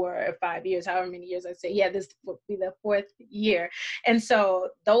into 4 or 5 years, however many years I say. Yeah, this will be the fourth year. And so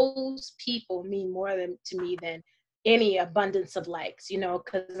those people mean more to me than any abundance of likes,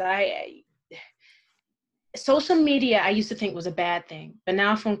 because social media, I used to think was a bad thing. But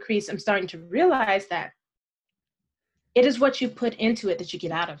now from Crease, I'm starting to realize that it is what you put into it that you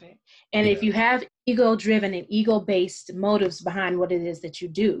get out of it. And if Yeah, you have ego driven and ego based motives behind what it is that you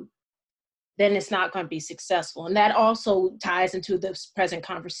do, then it's not going to be successful. And that also ties into this present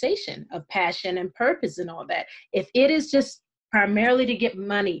conversation of passion and purpose and all that. If it is just primarily to get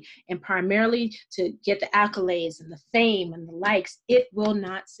money and primarily to get the accolades and the fame and the likes, it will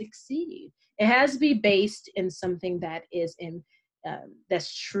not succeed. It has to be based in something that is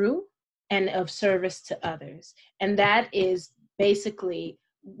that's true and of service to others. And that is basically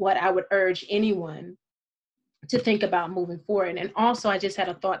what I would urge anyone to think about moving forward. And also, I just had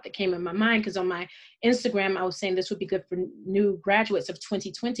a thought that came in my mind because on my Instagram, I was saying this would be good for new graduates of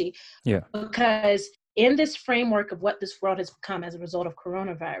 2020, yeah, because in this framework of what this world has become as a result of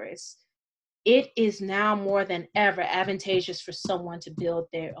coronavirus, it is now more than ever advantageous for someone to build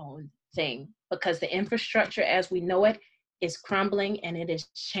their own thing because the infrastructure as we know it is crumbling and it is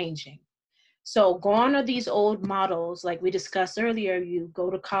changing. So gone are these old models, like we discussed earlier. You go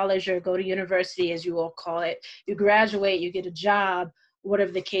to college or go to university, as you all call it. You graduate, you get a job,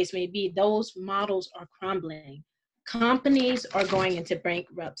 whatever the case may be. Those models are crumbling. Companies are going into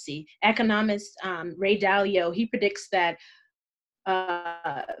bankruptcy. Economist Ray Dalio, he predicts that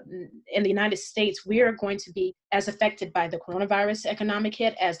in the United States, we are going to be as affected by the coronavirus economic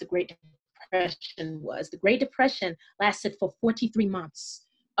hit as the Great Depression was. The Great Depression lasted for 43 months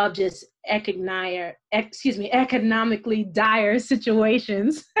of just economically dire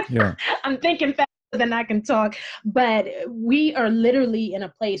situations. yeah, I'm thinking faster than I can talk, but we are literally in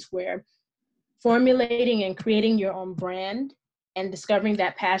a place where formulating and creating your own brand and discovering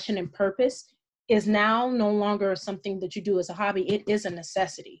that passion and purpose is now no longer something that you do as a hobby. It is a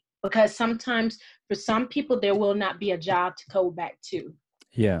necessity because sometimes for some people, there will not be a job to go back to.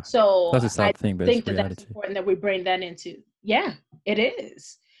 yeah. So That's a I sad thing, but think it's that that's reality. important that we bring that into. Yeah, it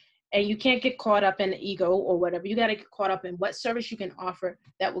is. And you can't get caught up in the ego or whatever. You got to get caught up in what service you can offer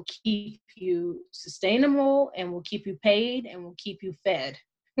that will keep you sustainable and will keep you paid and will keep you fed.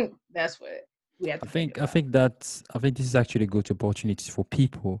 That's what we have I to think think I about. think that's I think this is actually a good opportunity for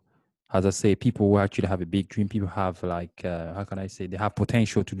people. As I say, people who actually have a big dream, people have like how can I say, they have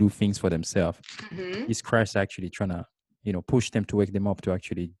potential to do things for themselves. Hmm. This Christ actually trying to, push them to wake them up to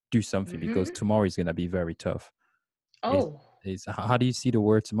actually do something because Hmm. tomorrow is gonna be very tough. Is Oh, is how do you see the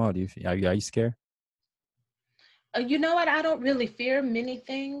word tomorrow? Are you scared? you know what? I don't really fear many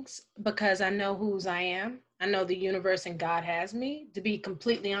things because I know whose I am. I know the universe and God has me, to be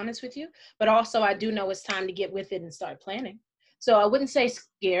completely honest with you. But also, I do know it's time to get with it and start planning. So I wouldn't say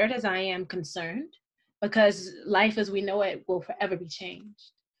scared as I am concerned, because life as we know it will forever be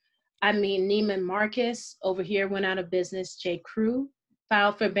changed. I mean, Neiman Marcus over here went out of business. J. Crew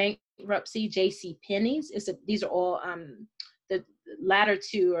filed for bankruptcy. J.C. Penney's these are all the latter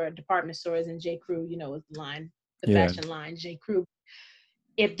two are department stores, and J. Crew, is the line, the Yeah, fashion line, J. Crew.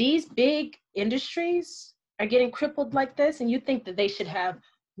 If these big industries are getting crippled like this, and you think that they should have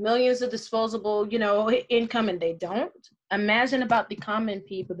millions of disposable, income, and they don't, imagine about the common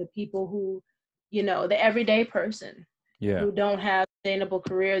people, the people who, the everyday person yeah, who don't have sustainable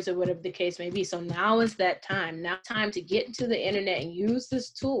careers or whatever the case may be. So now is that time. Now time to get into the internet and use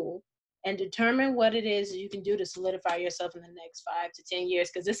this tool and determine what it is you can do to solidify yourself in the next 5 to 10 years,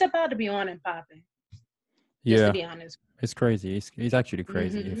 because it's about to be on and popping, just to yeah. be honest. It's crazy. It's actually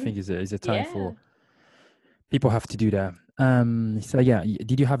crazy. I Hmm. think it's a time Yeah. for people have to do that. So yeah,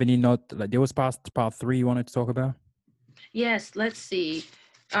 did you have any note like there was part three you wanted to talk about? Yes, let's see.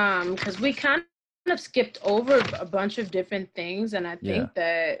 Because we kind of skipped over a bunch of different things, and I Yeah, think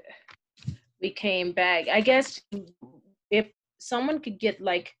that we came back. I guess if someone could get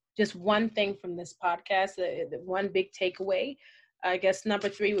like just one thing from this podcast, the one big takeaway, I guess number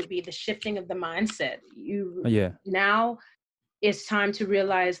three would be the shifting of the mindset. oh, yeah, Now it's time to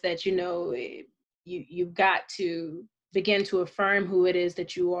realize that you've got to begin to affirm who it is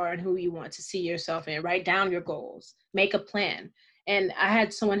that you are and who you want to see yourself in. Write down your goals, make a plan. And I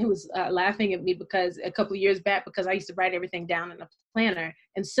had someone who was laughing at me because a couple of years back, because I used to write everything down in a planner,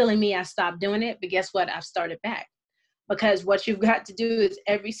 and silly me, I stopped doing it. But guess what? I've started back, because what you've got to do is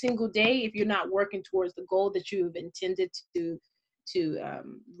every single day, if you're not working towards the goal that you've intended to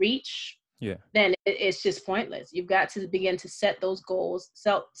reach, yeah. then it's just pointless. You've got to begin to set those goals,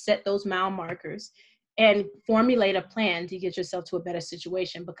 set those mile markers, and formulate a plan to get yourself to a better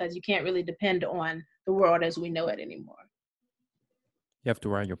situation, because you can't really depend on the world as we know it anymore. You have to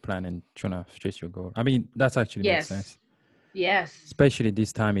write your plan and trying to chase your goal. I mean, that's actually makes Yes. sense. Yes. Especially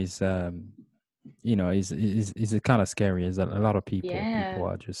this time is kind of scary. Is a lot of people Yeah.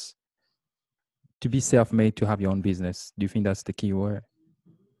 are just to be self-made to have your own business. Do you think that's the key word?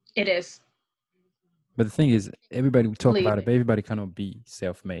 It is. But the thing is, everybody will talk Believe about it, it. but everybody cannot be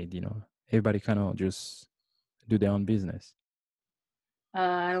self-made. Everybody cannot just do their own business.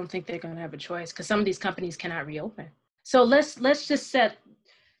 I don't think they're going to have a choice, because some of these companies cannot reopen. So let's just set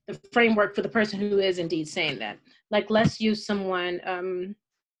the framework for the person who is indeed saying that. Like, let's use someone.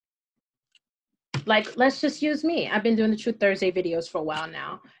 Like, let's just use me. I've been doing the Truth Thursday videos for a while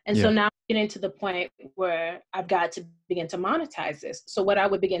now. And so Yeah, now I'm getting to the point where I've got to begin to monetize this. So what I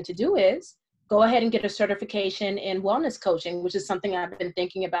would begin to do is go ahead and get a certification in wellness coaching, which is something I've been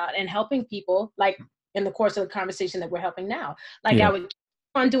thinking about, and helping people, like in the course of the conversation that we're helping now. Like, I yeah, would keep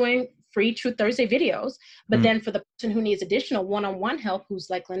on doing free Truth Thursday videos, but mm, then for the person who needs additional one-on-one help, who's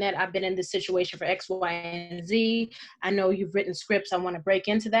like, Lynette, I've been in this situation for X, Y, and Z. I know you've written scripts. I want to break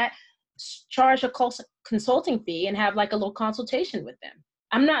into that. Charge a consulting fee and have like a little consultation with them.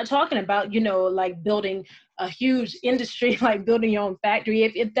 I'm not talking about, like building a huge industry, like building your own factory.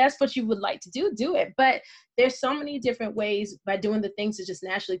 If that's what you would like to do it. But there's so many different ways by doing the things that just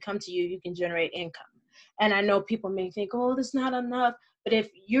naturally come to you, you can generate income. And I know people may think, oh, that's not enough. But if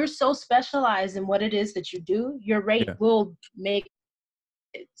you're so specialized in what it is that you do, your rate yeah. will make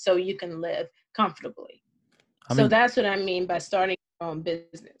it so you can live comfortably. I So mean, that's what I mean by starting your own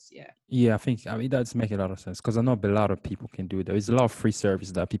business. Yeah. yeah, I mean that's making a lot of sense because I know a lot of people can do it. There is a lot of free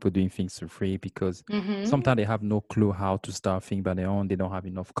service that people doing things for free because Mm-hmm. sometimes they have no clue how to start things by their own. They don't have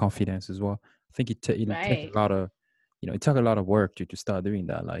enough confidence as well. I think it take Right. a lot of, it took a lot of work to start doing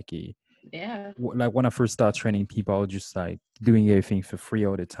that. Like, Yeah. like when I first started training people, I was just like doing everything for free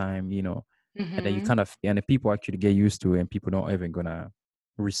all the time, and then you Mm-hmm. kind of, and the people actually get used to it and people don't even gonna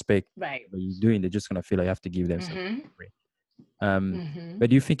respect Right. what you're doing. They're just gonna feel like you have to give them something Mm-hmm. for free. Um, Mm-hmm. but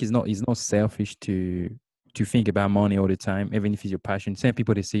do you think it's not selfish to think about money all the time, even if it's your passion? Some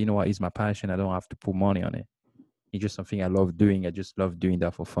people they say, it's my passion. I don't have to put money on it. It's just something I love doing. I just love doing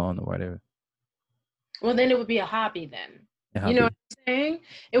that for fun or whatever. Well, then it would be a hobby then. A You know what hobby. I'm saying?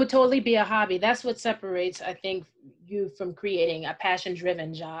 It would totally be a hobby. That's what separates, I think, you from creating a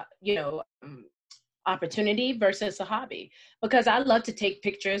passion-driven job, opportunity versus a hobby. Because I love to take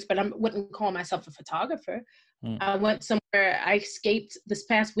pictures, but I wouldn't call myself a photographer. Mm. I went somewhere, I escaped this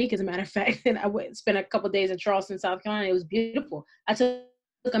past week, as a matter of fact, and I spent a couple of days in Charleston, South Carolina. It was beautiful. I took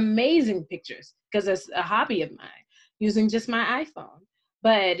amazing pictures because it's a hobby of mine, using just my iPhone.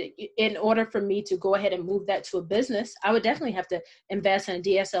 But in order for me to go ahead and move that to a business, I would definitely have to invest in a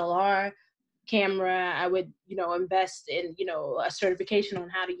DSLR camera. I would, invest in, a certification on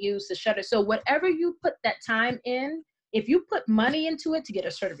how to use the shutter. So whatever you put that time in, if you put money into it to get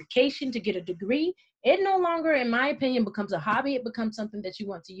a certification, to get a degree, it no longer, in my opinion, becomes a hobby. It becomes something that you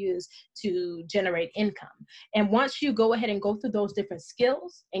want to use to generate income. And once you go ahead and go through those different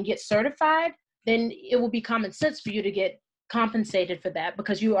skills and get certified, then it will be common sense for you to get compensated for that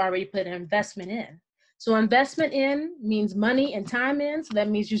because you already put an investment in. So investment in means money and time in. So that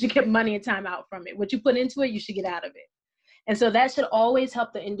means you should get money and time out from it. What you put into it, you should get out of it. And so that should always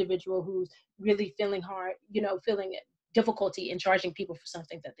help the individual who's really feeling hard, feeling difficulty in charging people for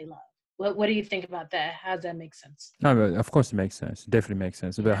something that they love. What do you think about that? How does that make sense? No, but of course it makes sense. It definitely makes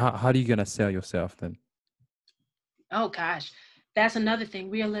sense. But how are you going to sell yourself then? Oh, gosh. That's another thing.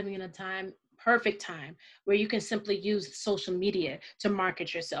 We are living in a perfect time where you can simply use social media to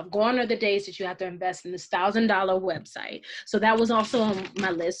market yourself. Gone are the days that you have to invest in this $1,000 website. So that was also on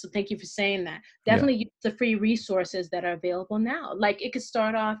my list. So thank you for saying that. Definitely use the free resources that are available now. Like it could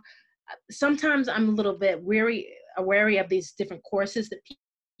start off. Sometimes I'm a little bit wary of these different courses that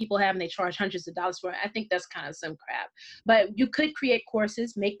people have and they charge hundreds of dollars for it. I think that's kind of some crap. But you could create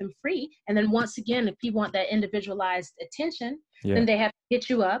courses, make them free. And then once again, if people want that individualized attention, then they have to hit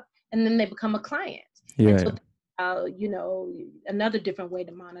you up and then they become a client. Yeah. And so, another different way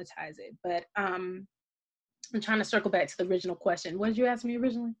to monetize it. But I'm trying to circle back to the original question. What did you ask me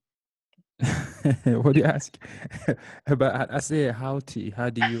originally? What do you ask? But I say how do you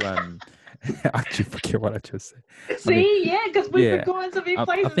actually forget what I just said. See, because we've been going to many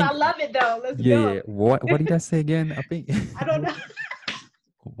places. I love it though. Let's go. Yeah. What did I say again? I think I don't know.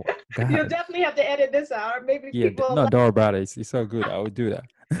 You'll definitely have to edit this out. Maybe people. No, don't worry about it. It's so good. I will do that.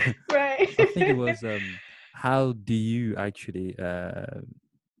 Right. I think it was how do you actually how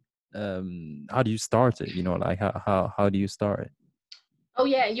do you start it? Like how do you start it? Oh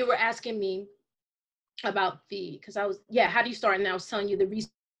yeah, you were asking me about how do you start? And I was telling you the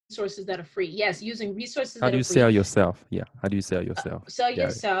resources that are free. Yes, using resources. How do you sell yourself? Yeah, how do you sell yourself? Sell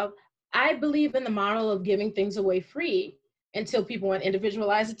yourself. I believe in the model of giving things away free until people want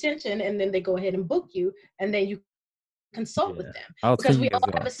individualized attention, and then they go ahead and book you, and then you consult with them because we all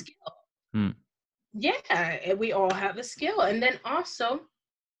have a skill. Yeah, and we all have a skill, and then also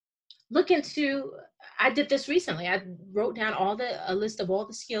look into. I did this recently. I wrote down a list of all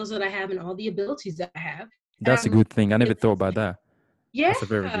the skills that I have and all the abilities that I have. That's a good thing. I never thought about that. Yeah. That's a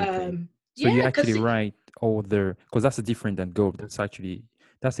very good thing. So you actually write all because that's different than gold.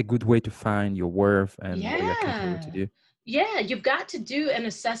 That's a good way to find your worth and what you're capable to do. Yeah, you've got to do an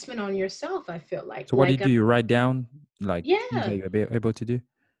assessment on yourself, I feel like. So what do you do? You write down things that you're able to do?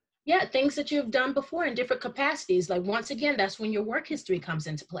 Yeah, things that you've done before in different capacities. Like once again, that's when your work history comes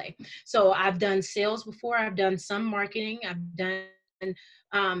into play. So I've done sales before. I've done some marketing. I've done,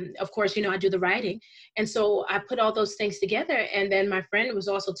 of course, I do the writing. And so I put all those things together. And then my friend was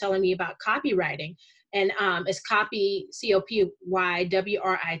also telling me about copywriting. And it's copy,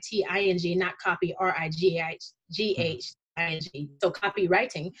 COPYWRITING, not copy RIGH. So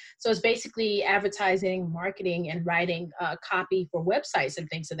copywriting. So it's basically advertising, marketing, and writing copy for websites and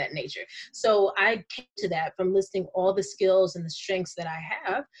things of that nature. So I came to that from listing all the skills and the strengths that I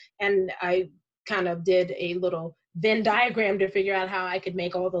have. And I kind of did a little Venn diagram to figure out how I could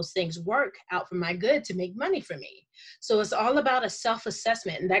make all those things work out for my good to make money for me. So it's all about a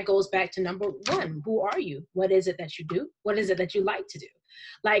self-assessment. And that goes back to number one. Who are you? What is it that you do? What is it that you like to do?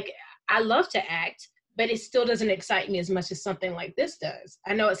 Like, I love to act, but it still doesn't excite me as much as something like this does.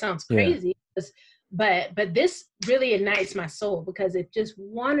 I know it sounds crazy, but this really ignites my soul, because if just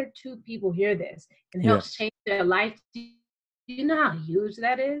one or two people hear this and helps change their life, do you know how huge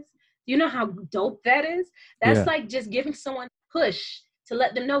that is? Do you know how dope that is? That's like just giving someone a push to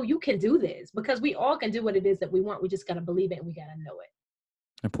let them know you can do this, because we all can do what it is that we want. We just got to believe it and we got to know it.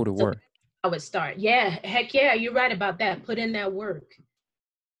 And put it work. I would start. Yeah, heck yeah, you're right about that. Put in that work.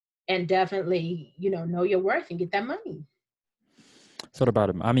 And definitely, know your worth and get that money. It's not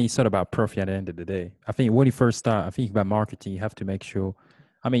about profit at the end of the day. I think when you first start, I think about marketing, you have to make sure,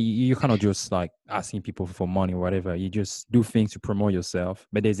 you cannot just like asking people for money or whatever. You just do things to promote yourself.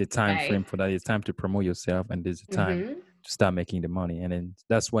 But there's a time frame for that. It's time to promote yourself, and there's a time to start making the money. And then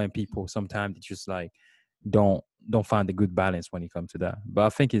that's when people sometimes just like don't don't find a good balance when it comes to that. But I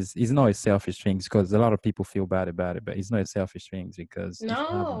think it's not a selfish thing because a lot of people feel bad about it, but it's not a selfish thing because if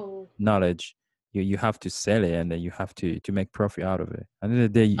you have No. knowledge, you have to sell it and then you have to make profit out of it. At the end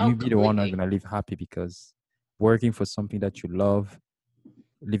of the day, Oh, you be the one that's completely. gonna live happy because working for something that you love,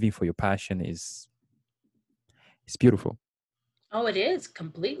 living for your passion is it's beautiful. Oh, it is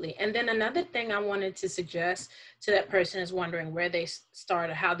completely. And then another thing I wanted to suggest to that person is wondering where they start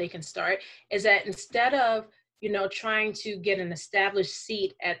or how they can start is that instead of, trying to get an established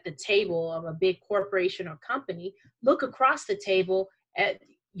seat at the table of a big corporation or company, look across the table at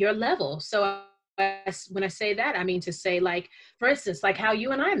your level. So when I say that, I mean to say, like, for instance, like how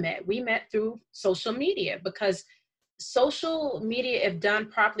you and I met. We met through social media because social media, if done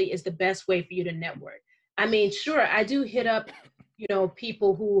properly, is the best way for you to network. I mean, sure, I do hit up,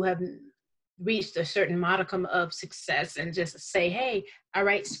 people who have reached a certain modicum of success and just say, hey, I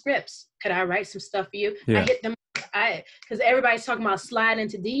write scripts. Could I write some stuff for you? I Yeah. hit them. Because everybody's talking about slide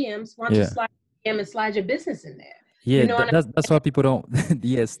into DMs. Why don't you Yeah. slide DM and slide your business in there? Yeah, You know what that's why people don't.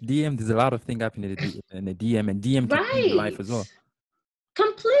 Yes, DM. There's a lot of things happening in the DM, and DM can change your life Right. as well.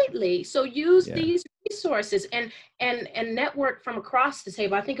 Completely. So use Yeah, these resources and network from across the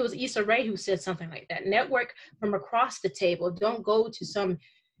table. I think it was Issa Rae who said something like that. Network from across the table. Don't go to some,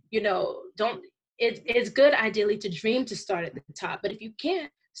 don't it's good ideally to dream to start at the top, but if you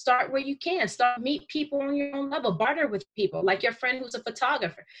can't, start where you can. Start meet people on your own level, barter with people, like your friend who's a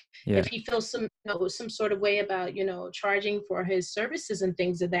photographer. yeah, If he feels some sort of way about, charging for his services and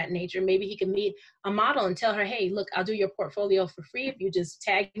things of that nature, maybe he can meet a model and tell her, hey, look, I'll do your portfolio for free if you just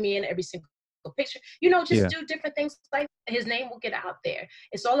tag me in every single picture. Just yeah. do different things like that. His name will get out there.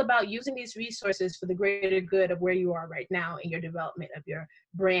 It's all about using these resources for the greater good of where you are right now in your development of your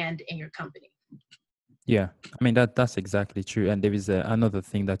brand and your company. Yeah, I mean that's exactly true. And there is another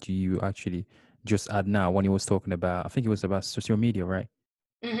thing that you actually just add now when he was talking about. I think it was about social media, right?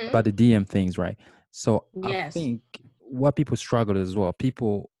 Mm-hmm. About the DM things, right? So I Yes. think what people struggle as well.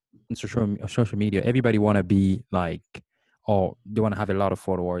 People in social media, everybody want to be like, or they want to have a lot of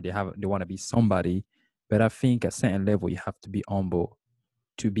followers. They want to be somebody. But I think at certain level, you have to be humble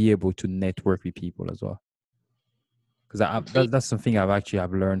to be able to network with people as well. Because Complete. that's something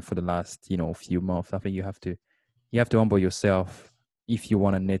I've learned for the last few months. I think you have to humble yourself if you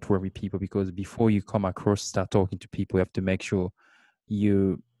want to network with people, because before you come across start talking to people, you have to make sure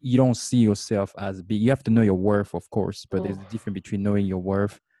you don't see yourself as big. You have to know your worth, of course, but there's Oh, a difference between knowing your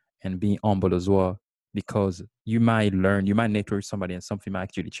worth and being humble as well. Because you might network with somebody, and something might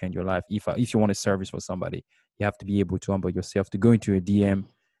actually change your life. If you want a service for somebody, you have to be able to humble yourself to go into a DM,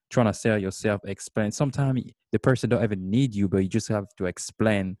 trying to sell yourself, explain. Sometimes the person don't even need you, but you just have to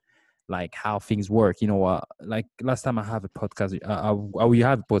explain like how things work. Like last time I have a podcast, we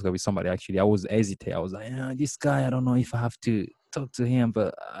have a podcast with somebody. Actually, I was hesitant. I was like, this guy, I don't know if I have to talk to him,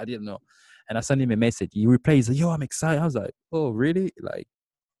 but I didn't know. And I sent him a message. He replies, yo, I'm excited. I was like, oh, really? Like,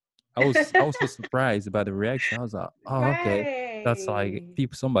 I was so surprised about the reaction. I was like, oh, okay. That's like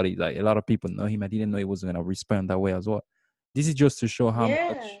right. somebody, like a lot of people know him. I didn't know he wasn't gonna respond that way as well. This is just to show how Yeah.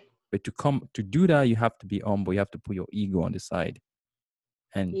 much. But to do that, you have to be humble. You have to put your ego on the side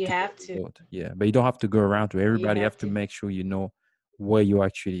and You to get have to. results. Yeah, but you don't have to go around to You everybody. You have have to to. make sure you know where you're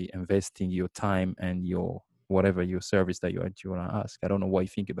actually investing your time and your whatever your service that you actually want to ask. I don't know what you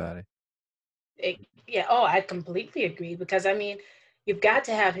think about it. Yeah. Oh, I completely agree because I mean, you've got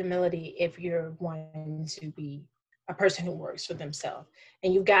to have humility if you're wanting to be a person who works for themselves,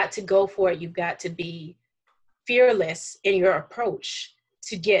 and you've got to go for it. You've got to be fearless in your approach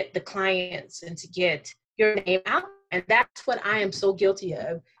to get the clients and to get your name out. And that's what I am so guilty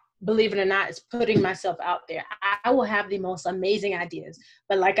of. Believe it or not, is putting myself out there. I will have the most amazing ideas.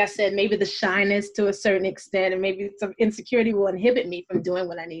 But like I said, maybe the shyness to a certain extent and maybe some insecurity will inhibit me from doing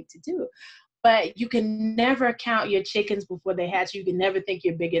what I need to do. But you can never count your chickens before they hatch. You can never think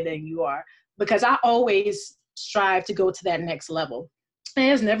you're bigger than you are, because I always strive to go to that next level.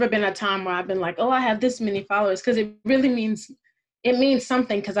 There's never been a time where I've been like, oh, I have this many followers, because it means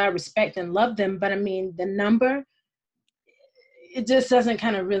something because I respect and love them. But I mean, the number, it just doesn't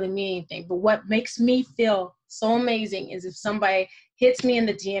kind of really mean anything. But what makes me feel so amazing is if somebody hits me in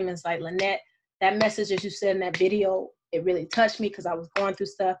the DM and is like, Lynette, that message that you said in that video, it really touched me because I was going through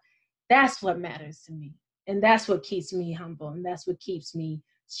stuff. That's what matters to me. And that's what keeps me humble. And that's what keeps me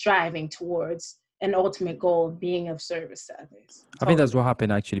striving towards an ultimate goal of being of service to others. I think that's Totally. what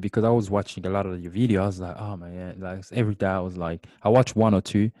happened actually, because I was watching a lot of your videos. I was like, oh man, like every day I was like, I watched one or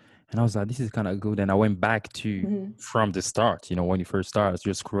two, and I was like, this is kind of good. And I went back to Mhm. from the start. When you first start,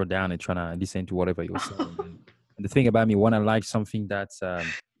 just scroll down and trying to listen to whatever you're saying. And the thing about me, when I like something that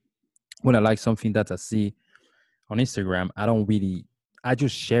I see, on Instagram, I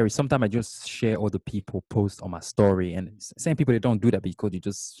just share it. Sometimes I just share other people post on my story, and same people, they don't do that because you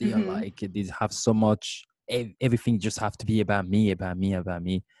just feel like they have so much, everything just have to be about me, about me, about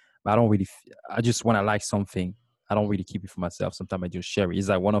me. But I don't really, I just when I like something, I don't really keep it for myself. Sometimes I just share it. It's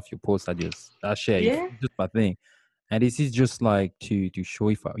like one of your posts, I share it. Yeah. It's just my thing. And this is just like to show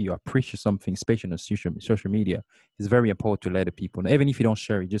if you appreciate something, especially on social media. It's very important to let the people know. Even if you don't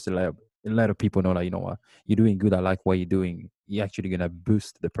share it, just to let the people know that, you know what, you're doing good. I like what you're doing. You're actually gonna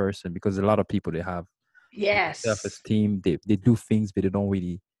boost the person, because a lot of people, they have Yes. self-esteem. They do things, but they don't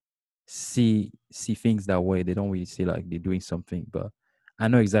really see things that way. They don't really see like they're doing something. But I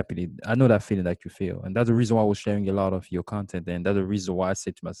know that feeling that you feel. And that's the reason why I was sharing a lot of your content. And that's the reason why I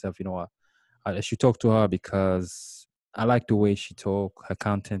said to myself, you know what, I should talk to her, because I like the way she talk, her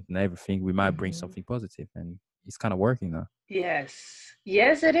content and everything. We might bring something positive, and it's kind of working now. Yes.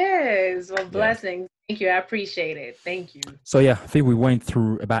 Yes, it is. Well, Yeah. blessings. Thank you. I appreciate it. Thank you. So yeah, I think we went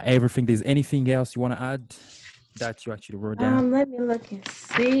through about everything. There's anything else you want to add that you actually wrote down? Let me look and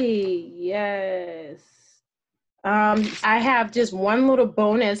see. Yes. I have just one little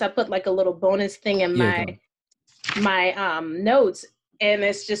bonus. I put like a little bonus thing in Yeah, go on. my notes, and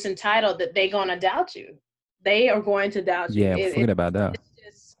it's just entitled that they gonna doubt you. They are going to doubt you. Yeah, forget about that. It's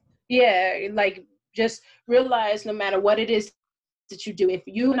just, yeah, like just realize no matter what it is that you do, if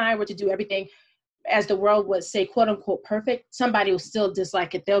you and I were to do everything as the world would say, quote unquote, perfect, somebody will still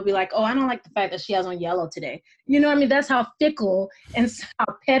dislike it. They'll be like, oh, I don't like the fact that she has on yellow today. You know what I mean? That's how fickle and how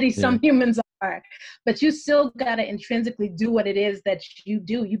petty Yeah. some humans are. But you still got to intrinsically do what it is that you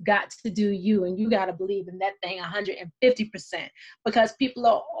do. You got to do you, and you got to believe in that thing 150%, because people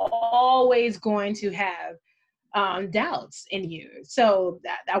are always going to have doubts in you. So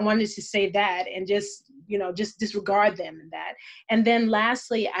I wanted to say that, and just, just disregard them in that. And then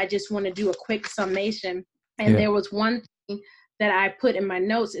lastly, I just want to do a quick summation. And there was one thing that I put in my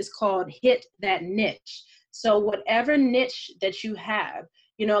notes, is called hit that niche. So whatever niche that you have,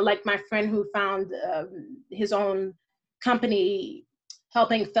 like my friend who found his own company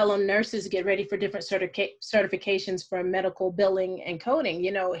helping fellow nurses get ready for different certifications for medical billing and coding,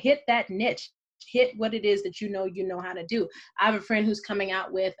 hit that niche. Hit what it is that you know how to do. I have a friend who's coming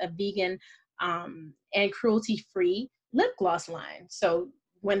out with a vegan and cruelty-free lip gloss line. So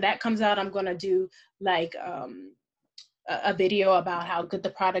when that comes out, I'm going to do like a video about how good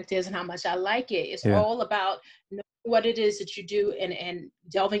the product is and how much I like it. It's all about knowing what it is that you do, and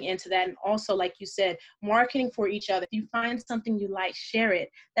delving into that. And also, like you said, marketing for each other. If you find something you like, share it.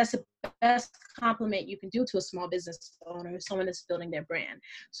 That's the best compliment you can do to a small business owner, someone that's building their brand.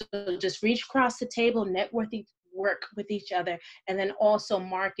 So just reach across the table, work with each other, and then also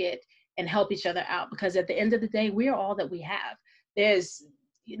market and help each other out. Because at the end of the day, we are all that we have. There's,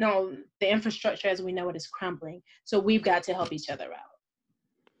 the infrastructure as we know it is crumbling. So we've got to help each other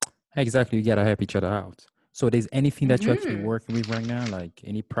out. Exactly. You got to help each other out. So there's anything that you're actually working with right now, like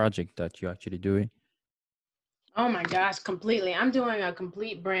any project that you're actually doing? Oh my gosh, completely. I'm doing a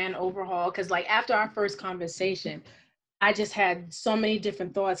complete brand overhaul, because like after our first conversation, I just had so many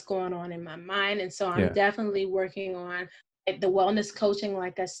different thoughts going on in my mind. And so I'm definitely working on the wellness coaching,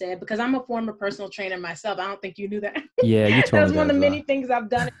 like I said, because I'm a former personal trainer myself. I don't think you knew that. Yeah, you told me That's that one as of well. many things I've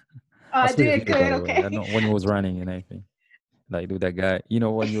done. I I saw the did video, by good. the way. Okay. I know when he was running and everything. Like, do that guy,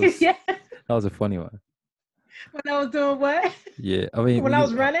 when he was, Yeah. that was a funny one. When I was doing what? Yeah, I mean, When I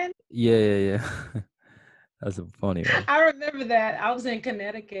was running? Yeah. That's a funny one. I remember that. I was in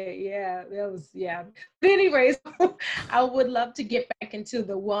Connecticut. Yeah, that was, yeah. But anyways, I would love to get back into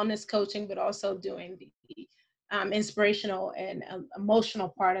the wellness coaching, but also doing the inspirational and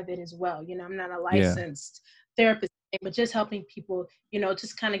emotional part of it as well. I'm not a licensed therapist, but just helping people,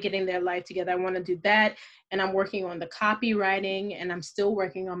 just kind of getting their life together. I want to do that. And I'm working on the copywriting, and I'm still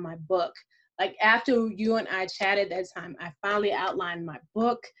working on my book. Like after you and I chatted that time, I finally outlined my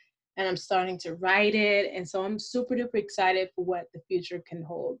book, and I'm starting to write it. And so I'm super duper excited for what the future can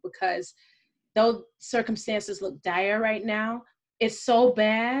hold, because though circumstances look dire right now, it's so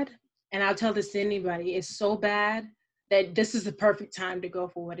bad. And I'll tell this to anybody, it's so bad that this is the perfect time to go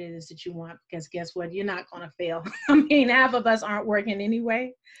for what it is that you want, because guess what? You're not going to fail. I mean, half of us aren't working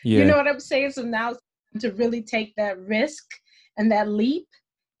anyway. Yeah. You know what I'm saying? So now it's time to really take that risk and that leap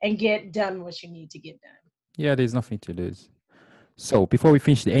and get done what you need to get done. Yeah, there's nothing to lose. So before we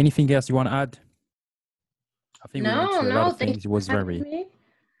finish, anything else you want to add? I think we went through a lot of things. It was very good.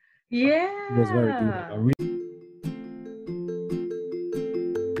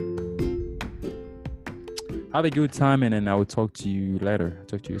 Have a good time, and then I will talk to you later. I'll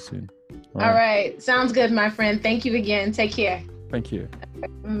talk to you soon. All right. Sounds good, my friend. Thank you again. Take care. Thank you.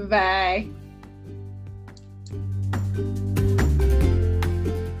 Bye.